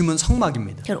중심은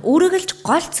성막입니다. Тэр үргэлж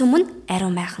гол цөм нь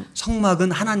ариун майхан.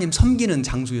 성막은 하나님 섬기는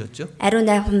장소였죠. Ариун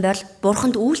майхан бол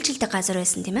бурханд үйлчлдэг газар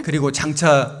байсан тийм ээ. 그리고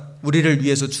장차 우리를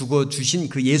위해서 죽어 주신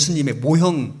그 예수님의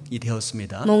모형이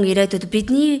되었습니다. Мөн ирээдүйд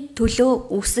бидний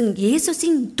төлөө өгсөн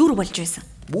Есүсийн дүр болж байсан.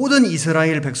 모든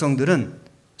이스라엘 백성들은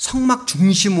성막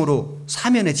중심으로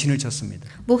사면에 진을 쳤습니다.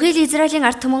 Бүхэл Израилийн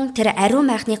ард түмэн тэр ариун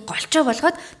майхныг голчоо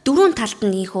болгоод дөрвөн талд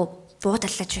нь ийхүү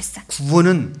буудаллаж байсан.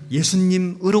 구원은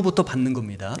예수님으로부터 받는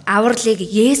겁니다. Авралыг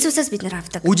Есүсээс бид нар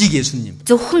авдаг. 오직 예수님.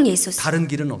 Зөвхөн Есүс. 다른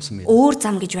길은 없습니다. Өөр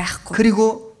зам гэж байхгүй.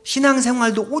 그리고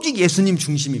신앙생활도 오직 예수님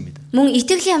중심입니다. Мөн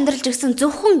итгэлийн амьдрал гэсэн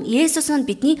зөвхөн Есүс нь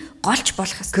бидний голч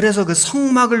болох ёстой. 그래서 그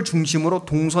성막을 중심으로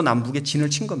동서남북에 진을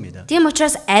친 겁니다. Тийм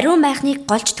учраас ариун майхныг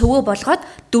голч төвөө болгоод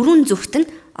дөрвөн зүгт нь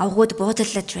овгууд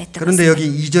буудаллаж байдаг. 그런데 여기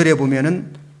 2절에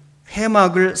보면은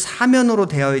회막을 사면으로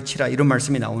대하여 치라 이런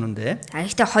말씀이 나오는데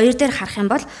Гэхдээ хоёр дээр харах юм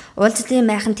бол уулзлын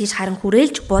майхан тийш харан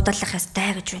хүрээлж буудаллах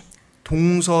ёстой гэж байна.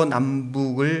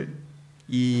 동서남북을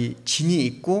이 진이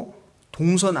있고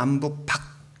동서남북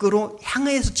밖으로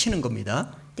향해서 치는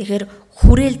겁니다. Тэгэхээр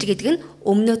хүрээлж гэдэг нь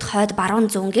өмнөд хойд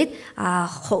баруун зүүн гээд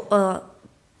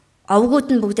овгууд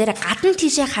нь бүгдээрээ гадна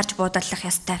тийшээ харж буудаллах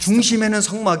ёстой. 중심에는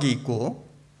성막이 있고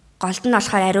Голд нь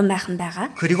болохоор ариун майхан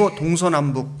байгаа. 그리고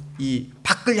동서남북 이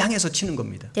밖을 향해서 치는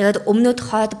겁니다. Тэгээд өмнөд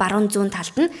хойд баруун зүүн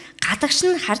талд нь гадагш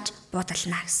нь харж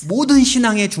буудална гэсэн. 모든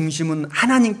신앙의 중심은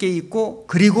하나님께 있고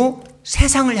그리고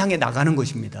세상을 향해 나가는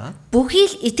것입니다. Бүхий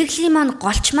л итгэлийн маань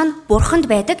голч маань бурханд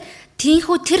байдаг.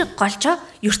 Тийхүү тэр голчоо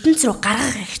ертөнц рүү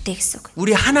гаргах хэрэгтэй гэсэн үг.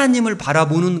 우리 하나님을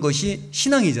바라보는 것이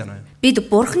신앙이잖아요.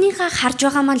 Бид бурхныхаа харж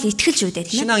байгаа маань л итгэл шүү дээ,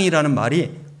 тийм ээ. 신앙이라는 말이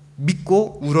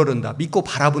믿고 우러른다, 믿고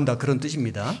바라본다 그런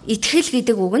뜻입니다. Итгэл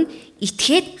гэдэг үг нь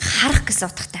итгээд харах гэсэн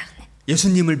утгатай байна.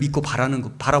 예수님을 믿고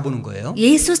바라보는 거예요.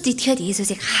 Есүст итгээд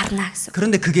Есүсийг харна гэсэн.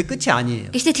 그런데 그게 끝이 아니에요.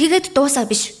 Гэхдээ тэгээд дуусаа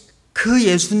биш. 그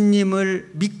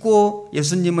예수님을 믿고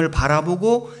예수님을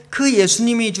바라보고 그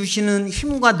예수님이 주시는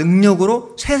힘과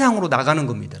능력으로 세상으로 나가는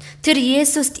겁니다. Тэр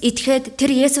Есүст итгээд тэр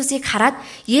Есүсийг хараад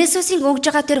Есүсийн өгж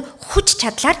байгаа тэр хүч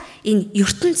чадлаар энэ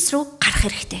ертөнц рүү гарах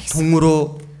хэрэгтэй гэсэн.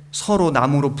 동으로 서로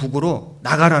남으로 북으로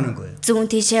나가라는 거예요. Зүүн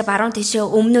тийшээ, баруун тийшээ,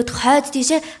 өмнөд хойд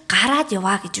тийшээ гараад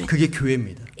яваа гэж байна. 그게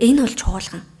교회입니다. Энэ бол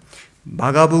чуулган.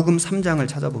 마가복음 3장을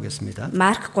찾아보겠습니다.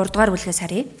 Марк 3 дугаар бүлгээс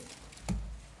харъя.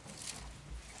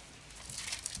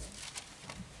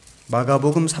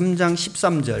 마가복음 3장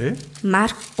 13절.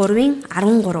 Марк 3-ын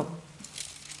 13.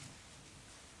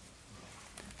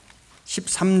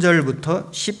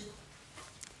 13절부터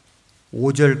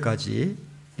 15절까지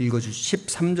읽어주시.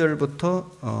 13절부터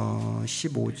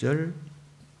 15절.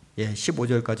 예,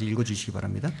 15절까지 읽어주시기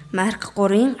바랍니다. Марк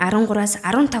 3-ын 13-аас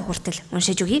 15 хүртэл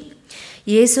уншиж өгье.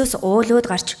 Есүс уулууд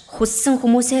гарч хүссэн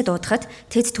хүмүүсээ дуудахад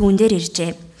тэд түүн дээр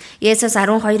иржээ. Есүс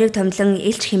 12-ыг томлон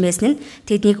илч химээсэн нь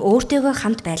тэднийг өөртөөгөө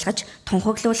хамт байлгаж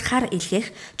тунхаглуулахаар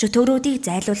илгээх, чөтгөрүүдийг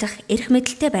зайлуулах, эрх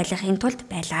мэдэлтэй байлгахын тулд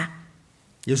байлаа.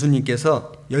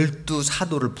 예수님께서 12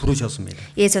 사도를 부르셨습니다.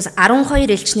 Есүс 12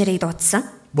 элчнэрийг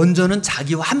дуудсан. 먼저는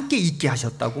자기와 함께 있게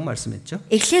하셨다고 말씀했죠.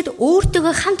 Эхлээд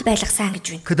өөртөөгөө хамт байлгасан гэж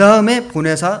байна. 그 다음에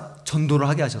보내사 전도를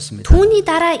하게 하셨습니다. Түүний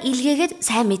дараа илгээгээд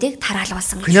сайн мэдээг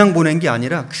тараалуулсан. 그냥 보낸 게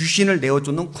아니라 귀신을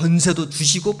내어쫓는 권세도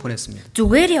주시고 보냈습니다.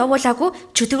 Зүгээр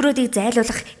явуулаагүй чөтгөрүүдийг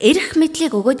зайлуулах эрх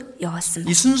мэдлийг өгөөд явуулсан.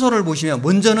 이 순서를 보시면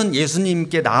먼저는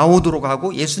예수님께 나오도록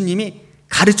하고 예수님이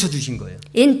가르쳐 주신 거예요.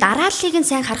 Энэ дарааллыг нь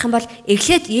сайн харах юм бол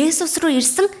эхлээд Есүс рүү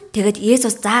ирсэн, тэгээд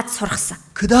Есүс зааж сургасан.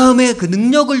 그 다음에 그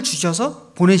능력을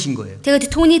주셔서 보내신 거예요. Тэгээд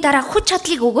түүний дараа хүч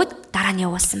чадлыг өгөөд дараа нь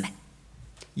явуулсан байна.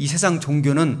 이 세상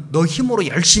종교는 너 힘으로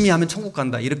열심히 하면 천국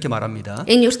간다 이렇게 말합니다.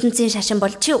 Энэ ертөнцийн шашин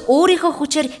бол чи өөрийнхөө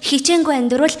хүчээр хичээнгүй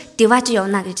амьдрал диваж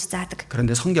явна гэж заадаг.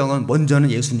 그런데 성경은 먼저는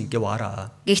예수님께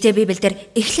와라. Гэхдээ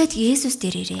Библиэлд эхлээд Есүс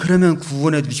дээр ирээ. 그러면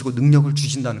구원해 주시고 능력을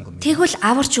주신다는 겁니다. Тэгвэл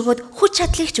аварч өгөөд хүч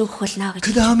чадлыг ч өгөх болно гэж.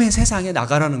 그 다음에 세상에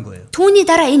나가라는 거예요. Түүний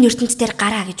дараа энэ ертөнцийн дээр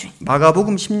гараа гэж байна.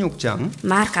 마가복음 16장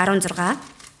Марк 16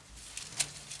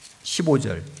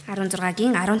 15절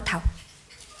 16-гийн 15.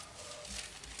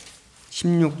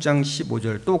 16장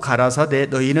 15절 또 가라사대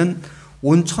너희는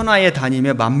온 천하에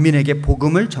다니며 만민에게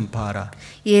복음을 전파하라.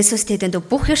 Есүс тэдэнд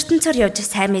бүх ертөнцөөр явж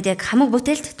сайн мэдээг хамаг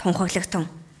бүтээлд тунхаглагтун.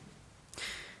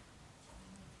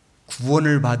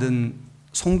 구원을 받은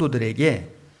성도들에게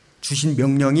주신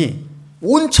명령이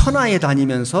온 천하에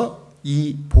다니면서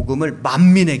이 복음을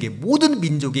만민에게 모든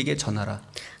민족에게 전하라.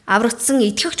 Аврагдсан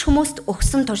итгэгч хүмүүст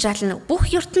өгсөн тушаал нь бүх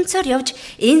ертөнцөөр явж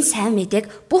энэ сайн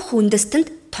мэдээг бүх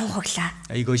үндэстэнд тунхаглаа.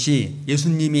 이것이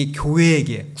예수님이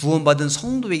교회에게 구원받은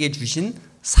성도에게 주신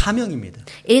사명입니다.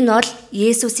 Энэ бол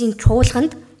Есүсийн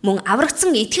чуулганд мөн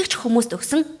аврагдсан итгэгч хүмүүст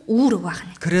өгсөн үүрэг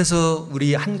байна. 그래서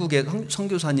우리 한국의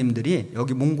선교사님들이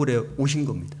여기 몽골에 오신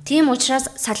겁니다. Тийм учраас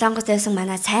Солонгост байсан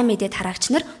манай сайн мэдээ тараагч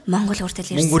нар Монгол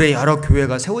хүртэл ирсэн. 몽골에 여러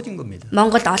교회가 세워진 겁니다.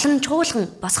 Монголд олон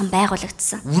чуулган босгон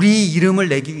байгуулагдсан. 우리 이름을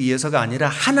내기 위해서가 아니라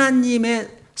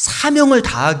하나님의 사명을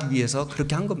다하기 위해서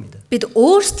그렇게 한 겁니다. Бид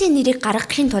өөрсдийн нэрийг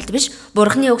гаргахын тулд биш,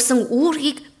 Бурхны өгсөн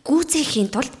үүргийг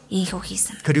гүйцэтгэхийн тулд ийхүү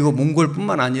хийсэн. 그리고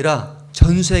몽골뿐만 아니라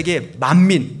전 세계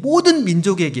만민 모든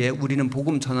민족에게 우리는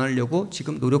복음 전하려고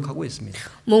지금 노력하고 있습니다.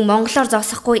 Мөн монголоор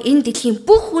зогсохгүй энэ дэлхийн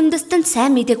бүх үндэстэнд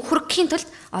сайн мэдээг хүргэхийн тулд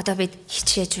одоо бид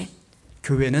хичээж байна.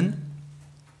 교회는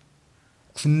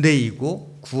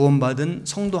군대이고 구원받은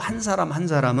성도 한 사람 한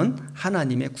사람은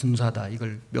하나님의 군사다.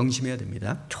 이걸 명심해야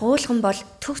됩니다. Чуулган бол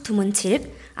төв түмэн цэрэг,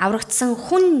 аврагдсан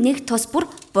хүн нэг тус бүр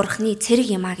Бурхны цэрэг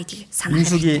юм а гэдгийг санах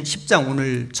민수기 хэрэгтэй. 10장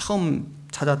오늘 처음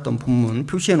찾았던 본문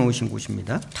표시해 놓으신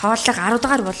곳입니다. Тооллого 10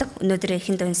 дугаар бүлэг өнөөдөр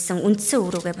эхэнд унсан үндсэн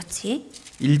өрөөгөө бацъя.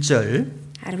 1절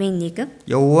 11.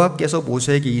 여호와께서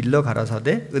모세에게 일러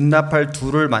가라사대 은나팔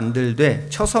둘을 만들되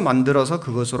쳐서 만들어서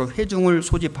그것으로 회중을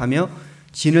소집하며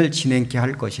진을 진행케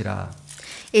할 것이라.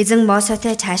 Эзэн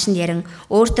Мосетэй цааш нь ярин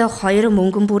өөртөө 2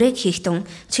 мөнгөн бүрэг хийхтэн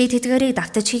чи тэдгэрийг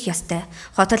давтаж хийх ёстой.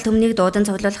 Хотол төмнийг дуудан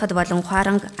цуглуулахад болон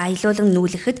хуаранг аялуулан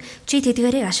нүүлэхэд чи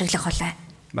тэдгэрийг ашиглах болоо.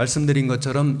 말씀드린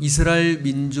것처럼 이스라엘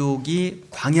민족이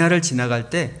광야를 지나갈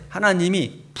때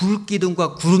하나님이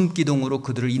불기둥과 구름기둥으로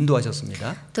그들을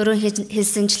인도하셨습니다. Дөрөв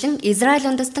хэлсэнчлэн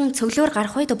Израиль үндэстэн цөглөөр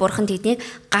гарах үед бурхан тэднийг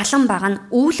галан баг нь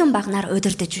үүлэн багнаар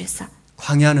удирдах байсан.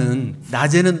 광야는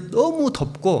낮에는 너무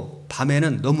덥고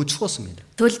밤에는 너무 추웠습니다.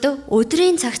 Төлдөө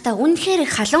өдрийн цагтаа үнэхээр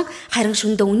их халуун, харин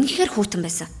шөнөдөө үнэхээр хүйтэн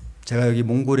байсан. 제가 여기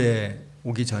몽골에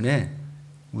오기 전에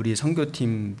우리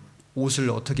선교팀 옷을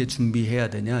어떻게 준비해야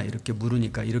되냐 이렇게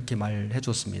물으니까 이렇게 말해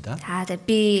줬습니다.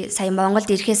 Би сая Монголд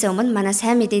ирэхээс өмнө манай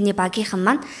сайн мэдээний багийнхан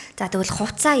маань за тэгвэл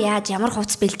хувцас яаж ямар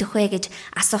хувцас бэлдэх вэ гэж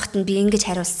асуухт нь би ингэж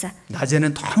хариулсан.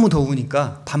 낮에는 너무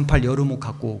더우니까 반팔 여름옷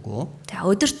갖고 오고 За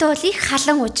өдөртөө бол их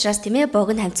халуун учраас тийм ээ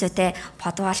богино хамцуутай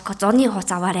подвалко зуны хувц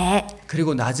аваарэ.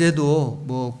 그리고 낮에도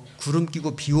뭐 구름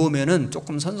끼고 비 오면은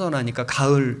조금 선선하니까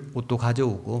가을 옷도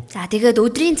가져오고. За тэгээд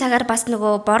өдрийн цагаар бас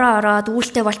нөгөө бороо ороод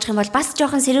үүлтэй болчих юм бол бас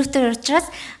жоохон сэрүүтэй учраас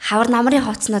хавар намрын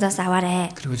хувцснуудаас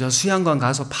аваарэ. 그리고 저 수양관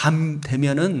가서 밤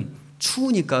되면은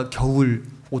추우니까 겨울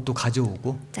옷도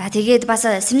가져오고. За тэгээд бас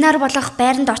семинар болох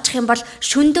байранд очих юм бол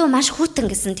шөндөө маш хүйтэн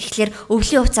гэсэн. Тэгэхээр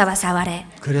өвлийн хувцаа бас аваарэ.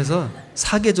 그래서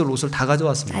사계절 옷을 다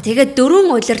가져왔습니다. За тэгээд 4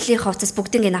 улирлын хувцас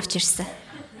бүгднийг авч ирсэн.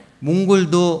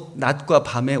 몽골도 낮과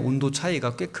밤의 온도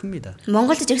차이가 꽤 큽니다.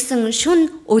 Монголд жигсэн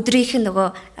шүн өдрийнх нь нөгөө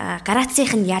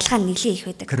градусынх нь ялгаа нэлийн их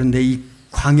байдаг. 그런데 이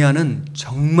광야는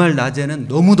정말 낮에는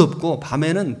너무 덥고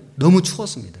밤에는 너무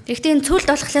추웠습니다. Гэхдээ энэ цөлд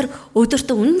болохоор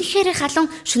өдөртөө үнэхээр халуун,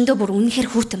 шөндөө бүр үнэхээр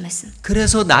хүйтэн байсан.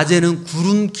 그래서 낮에는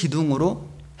구름 기둥으로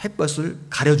햇볕을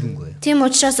가려준 거예요. Тийм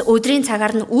учраас өдрийн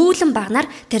цагаар нь үүлэн багнаар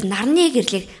тэр нарны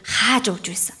гэрлийг хааж өгч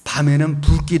байсан. 밤에는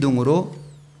불기둥으로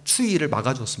추위를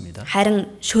막아줬습니다. Харин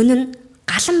шөнө нь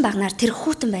галан багнаар тэр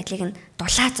хүйтэн байдлыг нь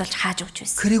дулаацуулж хааж өгч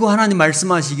байсан. 그리고 하나님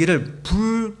말씀하시기를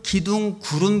불 기둥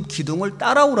구름 기둥을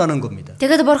따라오라는 겁니다.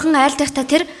 Тэгээд бурхан айлдахтаа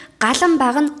тэр галан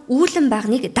баг нь үүлэн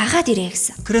багныг дагаад ирээ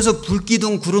гэсэн. 그래서 불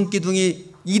기둥 구름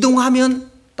기둥이 이동하면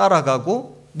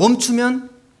따라가고 멈추면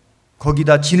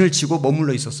거기다 진을 치고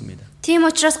머물러 있었습니다. Тийм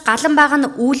учраас галан баг нь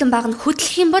үүлэн баг нь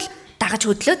хөдлөх юм бол дагаж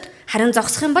хөдлөөд харин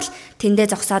зогсох юм бол тэндээ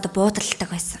зогсоод буудалдаг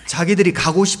байсан. 자기들이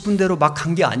가고 싶은 대로 막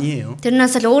간 게 아니에요.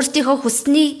 Тэрнээс л өөрсдийнхөө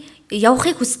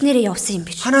явахыг хүснээрээ явсан юм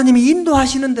биш. 하나님이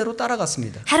인도하시는 대로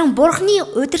따라갔습니다. Харин Бурхны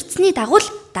удирдсны дагуу л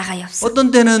дагаа явсан.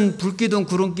 어떤 때는 불기둥,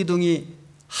 구름기둥이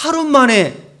하루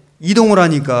만에 이동을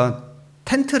하니까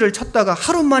텐트를 쳤다가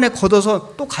하루 만에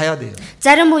걷어서 또 가야 돼요.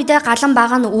 Зарим үедээ галан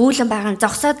баг нь үүлэн баг нь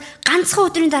зогсоод ганцхан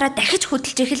өдрийн дараа дахиж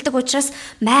хөдөлж эхэлдэг учраас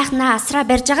майхнаа асраа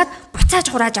барьж агаад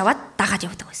буцааж хурааж аваад дагаад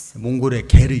явдаг байсан.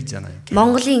 몽골에 게르 있잖아요.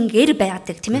 Монголын гэр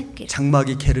байдаг тийм ээ.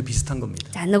 장막이 게르 비슷한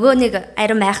겁니다. За нөгөө нэг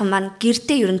арим майхан маань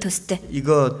гэртээ ерөн төстэй.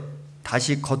 이거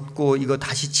다시 걷고 이거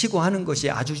다시 치고 하는 것이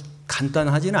아주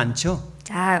간단하지는 않죠.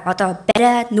 За одоо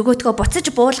бариа нөгөөтгөө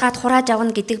буцаж буулгаад хурааж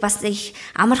авна гэдэг бас их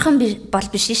амархан бол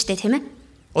биш шүү дээ тийм ээ.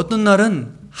 어떤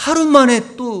날은 하루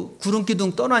만에 또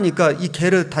구름기둥 떠나니까 이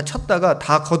개를 다 쳤다가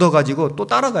다 걷어가지고 또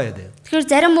따라가야 돼요. Тэгэхээр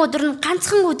зарим өдөр нь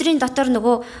ганцхан өдрийн дотор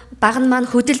нөгөө баг нь маань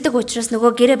хөдөлдөг учраас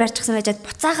нөгөө гэрээ барьчихсан байжаад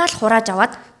буцаагаал хурааж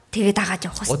аваад тэгээ дагаад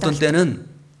явах 어떤 хэрэгтэй. 때는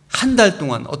한 달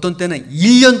동안, 어떤 때는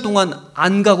 1년 동안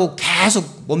안 가고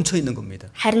계속 멈춰 있는 겁니다.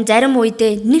 Харин зарим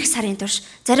үедээ 1 сарын турш,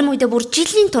 зарим үедээ бүр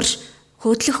жилийн турш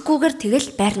хөдлөхгүйгээр тэгэл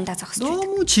байрандаа зогсож байдаг.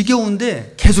 너무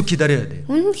지겨운데 계속 기다려야 돼요.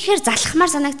 Үнэхээр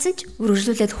залхмаар санагдсан ч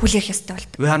үргэлжлүүлээд хүлээх ёстой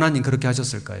болдог. 왜 하나님 그렇게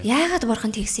하셨을까요? Яагаад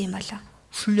бурхан тэгсэн юм болоо?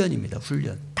 훈련입니다.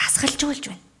 훈련. Дасгалжуулж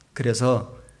байна.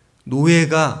 그래서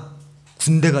노예가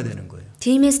군대가 되는 거예요.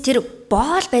 Тиймээс тэр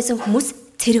боол байсан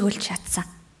хүмүүс цэрэг болж чадсан.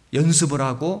 연습을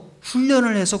하고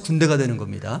훈련을 해서 군대가 되는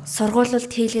겁니다.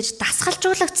 Сургуулиуд хийлгэж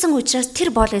дасгалжуулагдсан учраас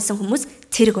тэр боол байсан хүмүүс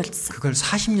цэрэг болсон. 그걸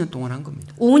 40년 동안 한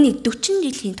겁니다. Үүнийг 40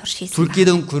 жилийн турш хийсэн.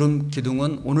 불기둥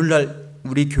구름기둥은 오늘날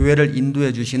우리 교회를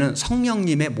인도해 주시는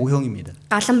성령님의 모형입니다.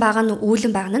 Галан баг нь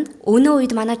үүлэн баг нь өнөө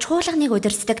үед манай чуулганыг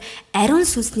удирддаг ариун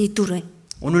сүнсний дүр байна.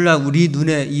 오늘날 우리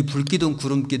눈에 이 불기둥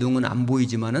구름기둥은 안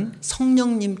보이지만은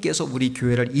성령님께서 우리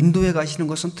교회를 인도해 가시는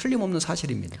것은 틀림없는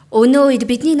사실입니다. Өнөө үед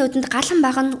бидний нүдэнд галан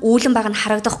баг нь үүлэн баг нь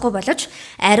харагдахгүй боловч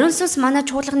ариун сүнс манай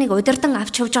чуулганыг удирдан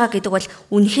авч явж байгаа гэдэг бол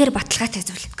үнэхээр баталгаатай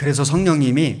зүйл. 그래서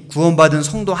성령님이 구원받은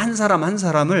성도 한 사람 한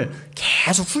사람을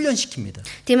계속 훈련시킵니다.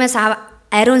 Тиймээс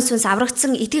ариун сүнс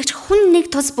аврагдсан итгэгч хүн нэг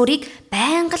тус бүрийг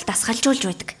байнга л дасгалжуулж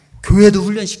байдаг. 교회도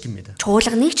훈련시킵니다.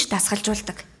 Чуулганыг ч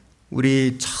дасгалжуулдаг.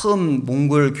 우리 처음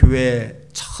몽골 교회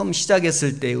처음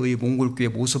시작했을 때의 몽골 교회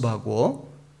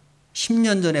모습하고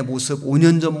 10년 전의 모습,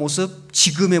 5년 전 모습,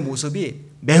 지금의 모습이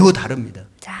매우 다릅니다.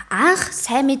 За анх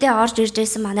сайн мэдээ орж ирж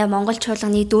байсан манай Монгол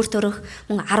чуулганы дүр төрх,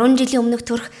 мөн 10 жилийн өмнөх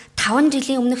төрх, 5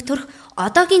 жилийн өмнөх төрх,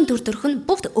 одоогийн дүр төрх нь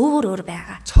бүгд өөр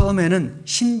байгаа. 처음에는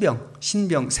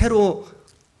신병 새로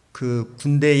그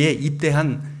군대에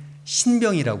입대한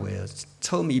신병이라고 해요.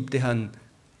 처음 입대한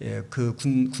그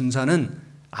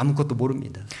군사는 아무것도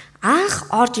모릅니다. Анх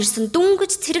орж ирсэн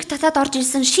дүнгэж цэрэг татаад орж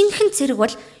ирсэн шинэхэн цэрэг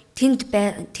бол тэнд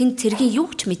цэргийн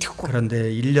юу ч мэдэхгүй. 그런데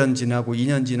 1년 지나고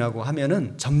 2년 지나고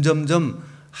하면은 점점점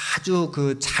아주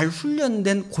그 잘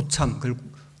훈련된 고참, 그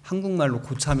한국말로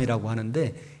고참이라고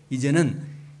하는데 이제는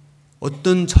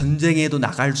어떤 전쟁에도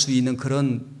나갈 수 있는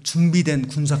그런 준비된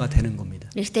군사가 되는 겁니다.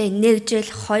 Нэгтээ 1 жил,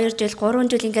 2 жил, 3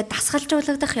 жил ингээд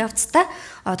дасгалжуулагдах явцдаа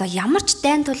одоо ямар ч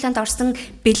дайн тулаанд орсон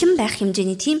бэлэн байх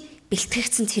хэмжээний тийм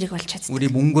бэлтгэгдсэн цэрэг болж чадсан. 우리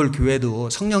몽골 교회도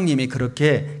성령님이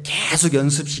그렇게 계속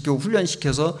연습시키고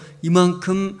훈련시켜서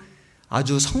이만큼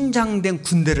아주 성장된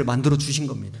군대를 만들어 주신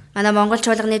겁니다. Манай Монгол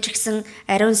чуулганы ч гэсэн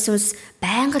ариун сүнс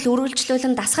байнга л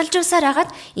үргэлжлүүлэн дасгалжуулсаар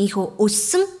хагаад инхүү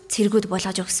өссөн цэргүүд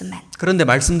болгож өгсөн байна. 그런데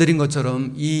말씀드린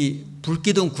것처럼 이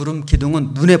불기둥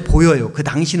구름기둥은 눈에 보여요. 그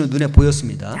당시는 눈에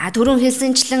보였습니다. За түрүүн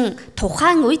хэлсэнчлэн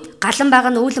тухайн үед галан баг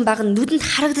нь үүлэн баг нь нүдэнд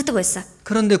харагддаг байсан.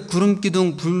 그런데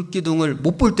구름기둥 불기둥을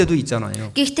못 볼 때도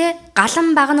있잖아요. Гэхдээ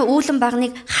галан баг нь үүлэн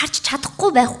багныг харж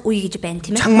чадахгүй байх үе гэж байна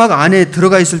тийм ээ. 장막 안에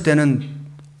들어가 있을 때는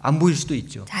안 보일 수도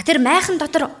있죠. За тэр майхан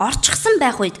дотор орчихсон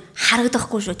байх үед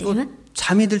харагдахгүй шүү тийм ээ.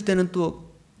 잠이 들 때는 또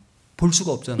볼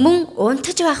수가 없잖아요. Мөн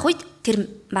унтаж байх үед тэр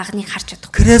магныг харж чадахгүй.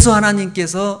 그래서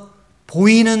하나님께서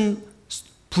보이는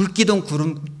불기둥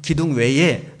구름기둥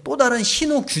외에 또 다른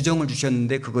신호 규정을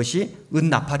주셨는데 그것이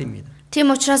은나팔입니다.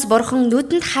 Тийм учраас бурхан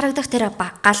нүдэнд харагдах тэр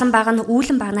галан баг нь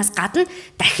үүлэн багнаас гадна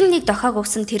дахин нэг дохоог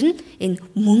өгсөн тэр нь энэ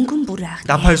мөнгөн бүр ах.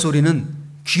 나팔 소리는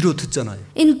귀로 듣잖아요.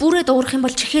 Энэ бүрээ дуурах юм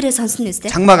бол чихээрээ сонсно үстэй.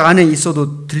 장막 안에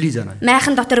있어도 들리잖아요.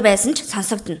 Майхан дотор байсан ч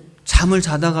сонсогдно. 잠을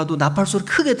자다가도 나팔 소리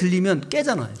크게 들리면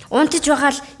깨잖아요. Унтаж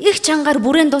байгаа л их чангаар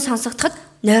бүрээн дуу сонсогдоход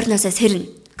нойрноосоо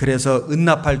сэрнэ. 그래서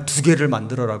은나팔 2개를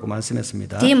만들어라고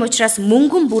말씀했습니다. Тийм учраас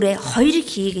мөнгөн бүрээ 2-ыг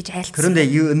хий гэж айлцсан. 그런데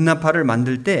이 은나팔을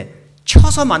만들 때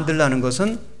쳐서 만들라는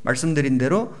것은 말씀드린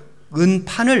대로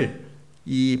은판을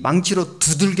이 망치로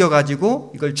두들겨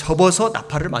가지고 이걸 접어서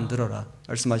나팔을 만들어라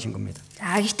말씀하신 겁니다.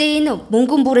 За гэхдээ энэ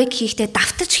мөнгөн бүрэг хийхдээ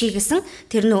давтаж хийгээсэн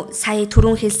тэр нь сая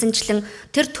түрүүн хэлсэнчлэн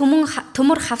тэр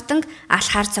төмөр хавтанг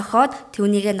алхаар цохоод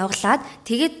түүнийг нуглаад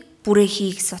тэгээд бүрээ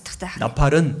хийх сутгатай.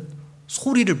 나팔은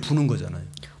소리를 부는 거잖아요.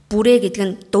 Бүрээ гэдэг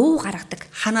нь дуу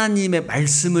гаргадаг. 하나님의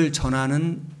말씀을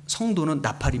전하는 성도는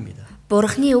나팔입니다.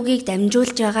 Бурхны үгийг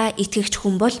дамжуулж байгаа итгэгч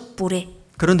хүн бол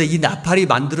бүрээ. 그런데 이 나팔이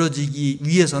만들어지기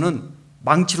위해서는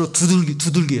망치로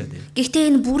두들겨야 돼요. Гэхдээ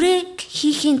энэ бүрээ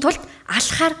хийхийн тулд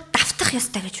алхаар давтах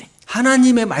ёстой гэж байна.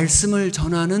 하나님의 말씀을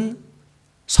전하는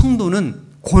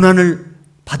성도는 고난을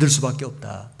받을 수밖에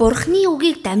없다. Бурхны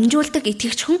үгийг дамжуулдаг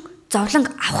итгэгч хүн зовлон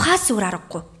авахаас өөр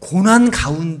аргагүй. 고난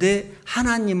가운데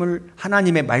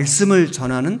하나님의 말씀을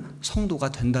전하는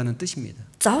성도가 된다는 뜻입니다.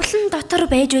 Зовлон дотор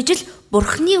байж ижил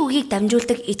Бурхны үгийг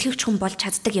дамжуулдаг итгэгч хүн болж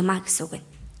чаддаг юм а гэсэн үг байна.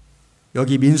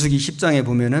 여기 민수기 10장에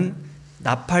보면은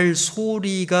나팔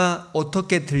소리가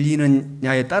어떻게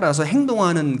들리느냐에 따라서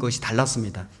행동하는 것이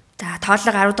달랐습니다. За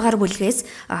тооллого 10 дугаар бүлгээс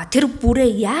тэр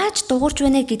бүрээ яаж дуурж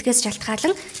байна гэдгээс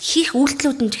шалтгаалan хийх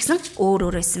үйлдэлүүд нь ч гэсэн өөр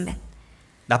өөр байсан байна.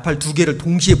 나팔 두 개를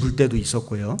동시에 불 때도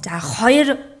있었고요. За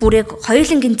хоёр бүрийг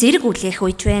хоёулангийн зэрэг үлээх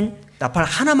үйч байна. 나팔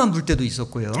하나만 불 때도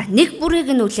있었고요. За нэг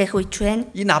бүрийг нь үлээх үйч байна.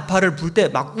 이 나팔을 불 때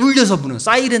막 울려서 부는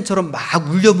사이렌처럼 막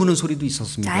울려 부는 소리도 За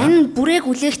있었습니다. энэ бүрийг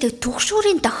үлээхдээ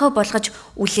түгшүүрийн дохио болгож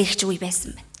үлээх ч үе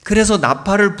байсан байна. 그래서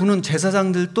나팔을 부는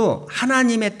제사장들도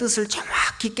하나님의 뜻을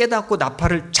정확히 깨닫고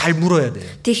나팔을 잘 물어야 돼요.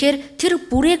 Тэгэхээр тэр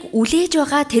бүрийг үлээж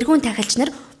байгаа тэрүүн тахилч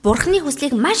нар Бурхны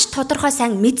хүслийг маш тодорхой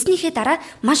сайн мэдснийхээ дараа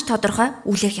маш тодорхой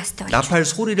үлээх ёстой байна. 나팔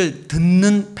소리를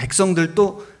듣는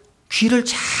백성들도 귀를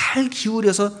잘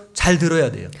기울여서 잘 들어야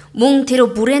돼요. Мөн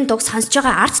тэр бүрийн дуг сонсож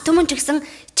байгаа ард түмэн ч гэсэн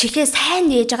чихээ сайн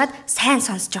нээж агаад сайн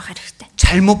сонсож байгаа хэрэгтэй.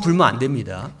 잘못 불면 안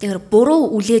됩니다. Тэгэхээр буруу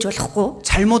үлээж болохгүй.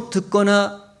 잘못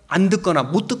듣거나 안 듣거나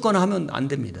못 듣거나 하면 안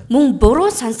됩니다. Мөн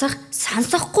буруу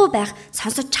сонсохгүй байх,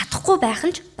 сонсож чадахгүй байх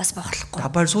нь ч бас бохолхгүй.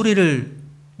 나팔 소리를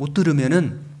못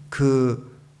들으면은 그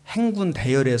행군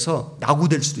대열에서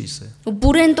낙오될 수도 있어요.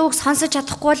 Бүрийн дууг сонсож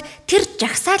чадахгүй бол тэр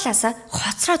жагсаалаасаа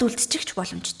хоцроод үлдчихэж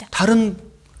боломжтой. 다른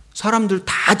사람들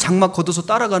다 장막 걷어서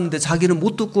따라가는데 자기는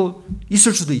못 듣고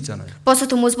있을 수도 있잖아요.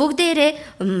 Босод хүмүүс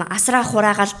бүгдээрээ асраа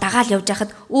хураагаал дагаал явж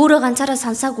хахад өөрөө ганцаараа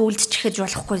сонсоогүй үлдчихэж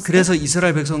болохгүй. 그래서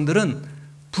이스라엘 백성들은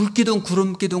불기둥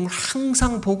구름기둥을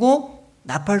항상 보고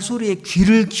나팔 소리에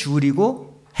귀를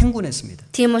기울이고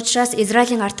행군했습니다. Тийм учраас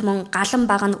Израилийн ард түмэн галан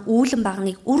баг нь үүлэн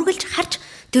багныг үргэлж харж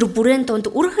тэр бүрэн дунд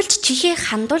үргэлж чихээ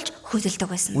хандуулж хөдөлдөг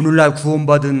байсан. 오늘날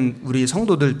구원받은 우리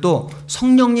성도들도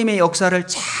성령님의 역사를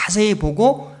자세히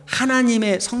보고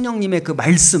성령님의 그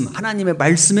말씀, 하나님의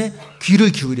말씀에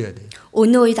귀를 기울여야 돼요.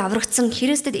 Өнөө үед аврагдсан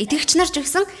Христэд итгэгч нар ч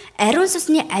гэсэн ариун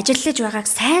сүнсний ажиллаж байгааг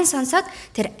сайн сонсоод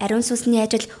тэр ариун сүнсний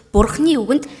ажил Бурхны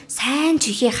үгэнд сайн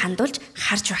чихээ хандуулж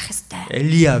харж байх ёстой.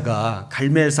 엘리야가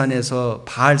갈멜산에서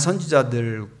바알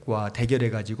선지자들과 대결해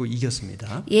가지고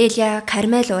이겼습니다. Елия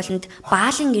Кармел ууланд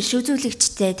Баалын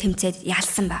иршүүзүүлэгчтэй тэмцээд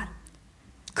ялсан байна.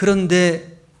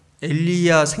 그런데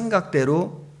엘리야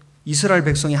생각대로 이스라엘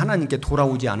백성이 하나님께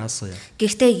돌아오지 않았어요.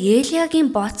 Гэхдээ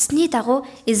Елиягийн бодсны дагуу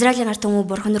Израилийн ард түмэн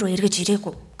Бурхан руу эргэж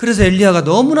ирээгүй. 그래서 엘리야가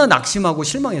너무나 낙심하고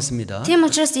실망했습니다. Тийм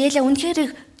учраас Елия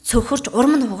үнэхээр цөхөрч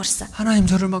урам нь хугарсан. 하나님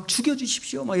저를 막 죽여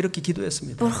주십시오. 막 이렇게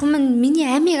기도했습니다. Бурхан минь миний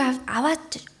амийг аваад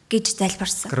гэж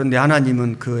залбирсан. 그런데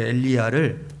하나님은 그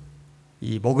엘리야를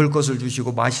이 먹을 것을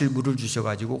주시고 마실 물을 주셔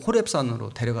가지고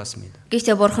호렙산으로 데려갔습니다.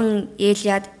 Гэхдээ Бурхан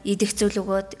Елияд идэх зүйл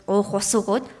өгөөд уух ус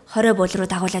өгөөд хорой бол руу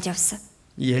дагуулад явсан.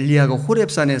 이 엘리야가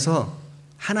호렙산에서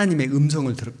하나님의 음성을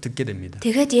듣게 됩니다.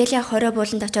 Тэгээд Елия хорой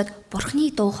болонд очиод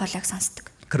Бурханы дуу хоолойг сонсдог.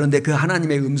 그런데 그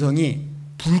하나님의 음성이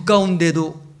불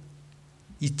가운데도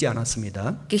있지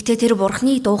않았습니다. Гэхдээ тэр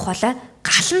Бурханы дуу хоолой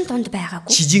галан дунд байгаагүй.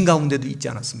 지진 가운데도 있지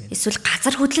않았습니다. Эсвэл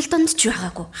газар хөдлөл дунд ч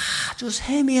байгаагүй. 아주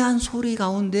세미한 소리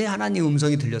가운데 하나님의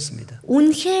음성이 들렸습니다.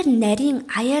 Үнэхээр нарийн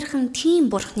аяархан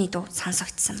тийм Бурханы дуу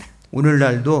сонсогдсон байна.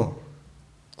 오늘날도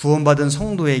구원받은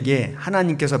성도에게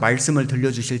하나님께서 말씀을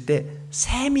들려주실 때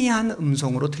세미한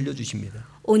음성으로 들려주십니다.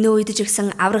 Өнөө үед ч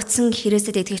гэсэн аврагдсан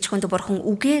Христэд итгэгч хүнд Бурхан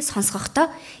үгээ сонсгохдоо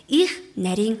их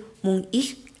нарийн мөн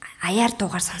их аяар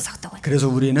дуугаар сонсогдог байна. 그래서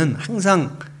우리는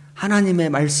항상 하나님의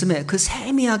말씀에 그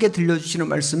세미하게 들려주시는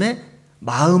말씀에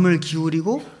마음을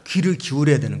기울이고 귀를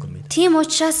기울여야 되는 겁니다. Тийм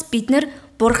учраас бид нар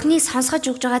Бурханы сонсгож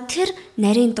өгж байгаа тэр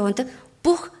нарийн дуунд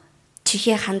бүх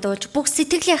чихээ хандуулж, бүх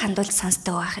сэтгэлээ хандуулж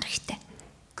сонсдог байх хэрэгтэй.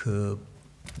 그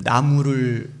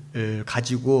나무를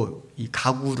가지고 이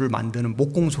가구를 만드는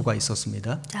목공소가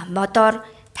있었습니다. За модоор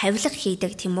тавилга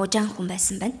хийдэг тийм мужаан хүн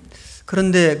байсан байна.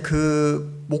 그런데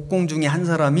그 목공 중에 한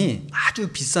사람이 아주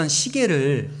비싼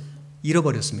시계를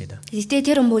잃어버렸습니다. Гэтэ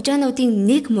тэр мужаануудын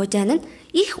нэг мужаан нь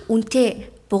их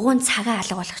үнэтэй бугуун цагаа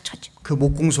алга болгочихож. 그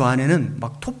목공소 안에는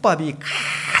막 톱밥이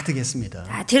가득했습니다.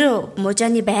 Тэр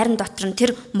мужааны байран дотор нь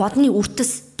тэр модны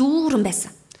үртэс дүүрэн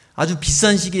байсан. 아주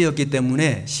비싼 시계였기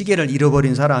때문에 시계를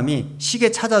잃어버린 사람이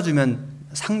시계 찾아주면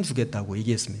상 주겠다고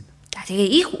얘기했습니다. Тэгээ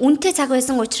их үнэтэй цаг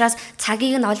байсан учраас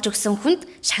цагийг нь олж өгсөн хүнд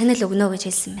шагнал өгнө гэж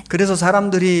хэлсэн байна. 그래서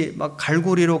사람들이 막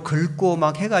갈고리로 긁고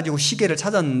막 해가지고 시계를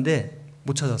찾았는데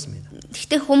못 찾았습니다.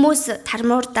 Гэхдээ хүмүүс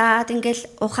тармуурдаад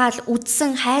ингээл ухаал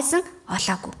үдсэн хайсан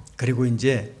олоогүй. 그리고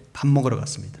이제 밥 먹으러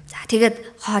갔습니다. За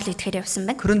тэгээд хоол идэхээр явсан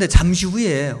байна. 그런데 잠시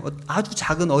후에 아주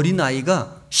작은 어린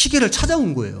아이가 시계를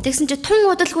찾아온 거예요. Тэгсэн чи тун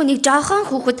удалгүй нэг жоохон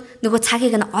хүүхэд нөгөө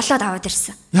цагийг нь олоод аваад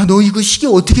ирсэн. 야, 너 이거 시계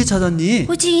어떻게 찾았니?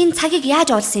 Хүү чи энэ цагийг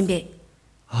яаж олсон юм бэ?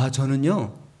 아,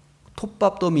 저는요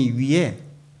톱밥더미 위에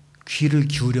귀를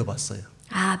기울여 봤어요.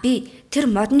 Би тэр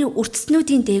модны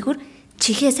үртснүүдийн дээгүүр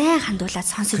чихээ сайн хандуулаад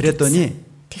сонсож 그랬더니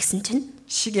тэгсэн чинь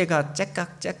시계가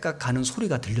째깍째깍 가는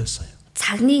소리가 들렸어요.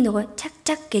 цагны нөгөө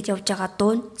чак гэж явж байгаа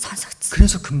дуу нь сонсогдсон.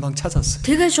 그래서 금방 찾았어요.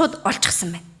 Тэгээ шууд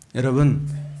олчихсан байна. 여러분,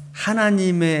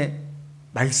 하나님의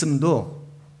말씀도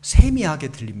세미하게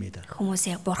들립니다.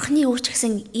 Хүмүүсээ бурхны үг ч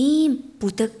гэсэн ийм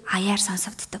бүдэг аяар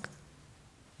сонсогддог.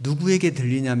 누구에게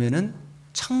들리냐면은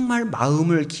정말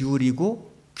마음을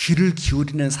기울이고 귀를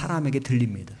기울이는 사람에게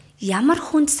들립니다. Ямар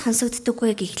хүнд сонсогддог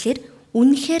вэ гэхлээр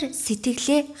үнэхээр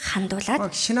сэтгэлээ хандуулаад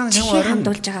막 чихээ 신앙생활은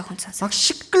хандуулж байгаа хүн сонсог. 막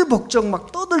시끌벅적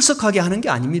막 떠들썩하게 하는 게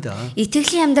아닙니다.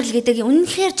 Итгэлийн амьдрал гэдэг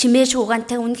үнэхээр чимээ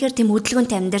шуугантай, үнэхээр тэм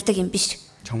хөдөлгөөнтэй амьдардаг юм биш.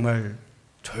 정말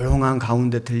조용한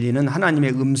가운데 들리는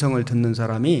하나님의 음성을 듣는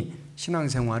사람이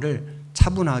신앙생활을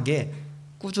차분하게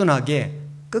꾸준하게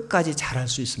끝까지 잘할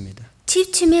수 있습니다.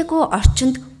 Чив чимээгүй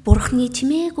орчинд бурхны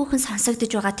чимээгүйхэн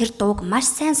сонсогдож байгаа тэр дууг маш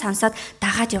сайн сонсоод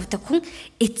дагаад явдаг хүн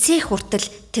эцсийн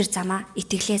хүртэл тэр замаа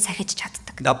итгэлээ сахиж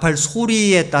чаддаг. 나팔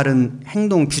소리에 따른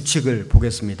행동 규칙을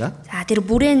보겠습니다. За тэр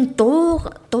бүрэн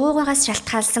дуугаас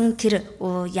шалтгаалсан тэр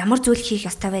ямар зүйл хийх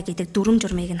ёстой вэ гэдэг дүрм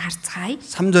журмыг нь харцгаая.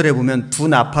 3절에 보면 두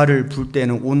나팔을 불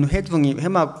때는 온 회중이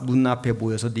회막 문 앞에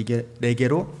모여서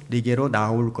네개로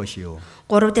나올 것이요.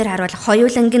 3 дээр харуул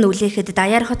хоёуланг нь үлээхэд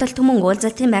даяар хотол түмэн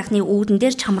уулзалтын байхны үүдэн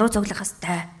дээр чамруу цуглах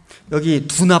ёстой. 여기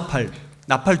두 나팔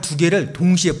두 개를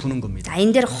동시에 부는 겁니다. За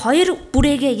энэ дээр хоёр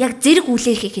бүрээгээ яг зэрэг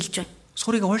үлээхийг хэлж байна.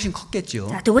 소리가 훨씬 컸겠죠.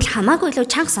 За тэгвэл хамаагүй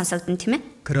илүү чанга сонсогдно тийм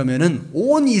ээ. 그러면은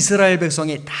온 이스라엘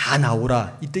백성이 다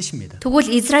나오라 이 뜻입니다.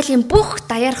 Тэгвэл Израилийн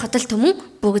бүх даяар хотол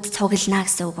түмэн бүгд цуглана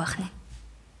гэсэн үг байна.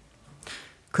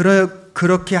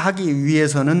 그렇게 하기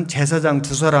위해서는 제사장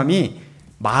두 사람이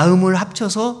마음을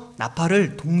합쳐서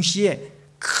나팔을 동시에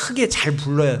크게 잘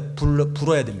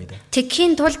불어야 됩니다.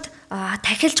 Тэгхийн тулд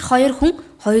тахилж хоёр хүн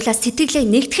хоёулаа сэтгэлээ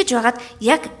нэгтгэж байгаад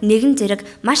яг нэгэн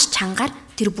зэрэг маш чангаар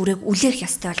тэр бүрээг үлээх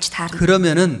ёстой болж таарна.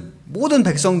 그러면은 모든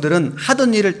백성들은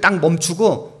하던 일을 딱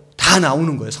멈추고 다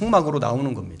나오는 거예요. 성막으로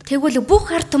나오는 겁니다. Тэгвэл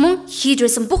бүх ард түмэн хийж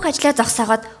байсан бүх ажлаа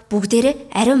зогсоогоод бүгдээрээ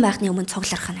ариун байхны өмнө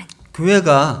цугларах нь.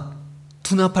 교회가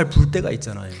두 나팔 불 때가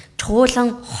있잖아요.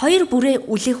 Чуулган хоёр бүрээ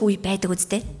үлээх үе байдаг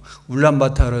үстэй.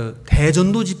 울란바타르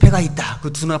대전도 집회가 있다.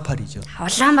 그 두 나팔이죠.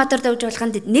 Улаанбаатар давж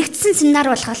болоход нэгдсэн семинар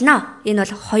болохолно. Энэ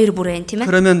бол хоёр бүрээ тийм ээ.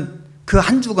 그러면 그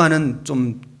한 주간은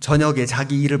좀 저녁에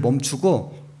자기 일을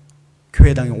멈추고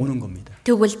교회당에 오는 겁니다.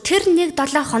 Тэгвэл тэр 1-7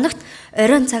 хоногт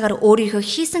оройн цагаар өөрийнхөө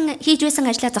хийж байсан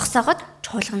ажлаа зогсоогоод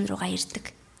чуулган руугаа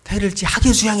ирдэг. 태를지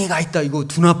학예 수양회가 있다. 이거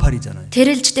두 나팔이잖아요.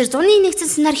 Тэрэлж дээр зуны нэгдсэн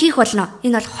семинар хийх болно.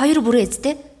 Энэ бол хоёр бүрээ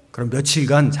үстэй. 그럼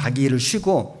며칠간 자기 일을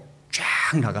쉬고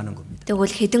쫙 나가는 겁니다.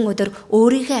 Тэгвэл хэдэн өдөр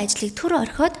өөрийнхөө ажлыг түр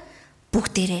орхиод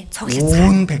бүгдээрээ цуглацгаа.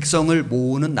 온 백성을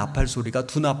모으는 나팔 소리가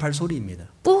두 나팔 소리입니다.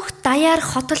 Бүх даяар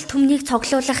хотол түмнийг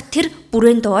цуглуулах тэр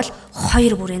бүрээнд бол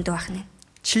хоёр бүрээнд байна.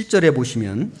 7절에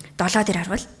보시면 7 дээр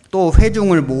харуул. 또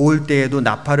회중을 모을 때에도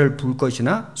나팔을 불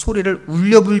것이나 소리를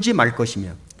울려 불지 말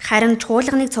것이며 Харин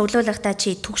чуулганыг цуглуулахдаа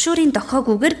чи түгшүүрийн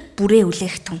дохоогүйгээр бүрээ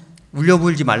үлээх тун. 울려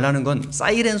불지 말라는 건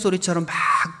사이렌 소리처럼 막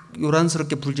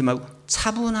요란스럽게 불지 말고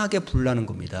차분하게 불라는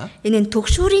겁니다. Энэ нь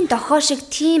түгшүүрийн дохоо шиг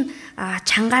тийм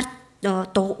чангаар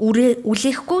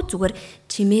үлээхгүй зүгээр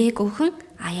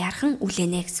чимээгүйхэн аяархан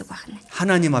үлээнэ гэсэн үг байна.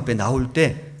 하나님 앞에 나올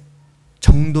때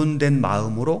정돈된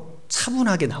마음으로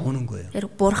차분하게 나오는 거예요. Тэр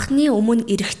бурхны өмнө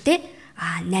ирэхдээ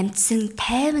намдсан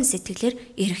тайван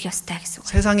сэтгэлээр ирэх ёстой гэсэн үг.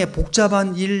 세상에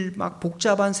복잡한 일, 막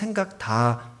복잡한 생각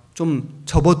다 좀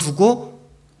접어두고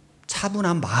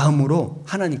차분한 마음으로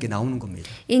하나님께 나오는 겁니다.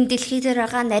 Энэ дэлхий дээр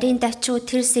байгаа нарийн дачуу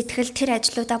тэр сэтгэл тэр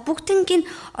ажлуудаа бүгднийг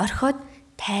орхиод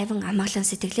тайван амгалан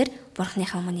сэтгэлээр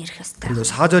бурхныхаа өмнө ирэх ёстой. 그리고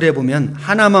 4절에 보면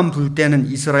하나만 불 때는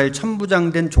이스라엘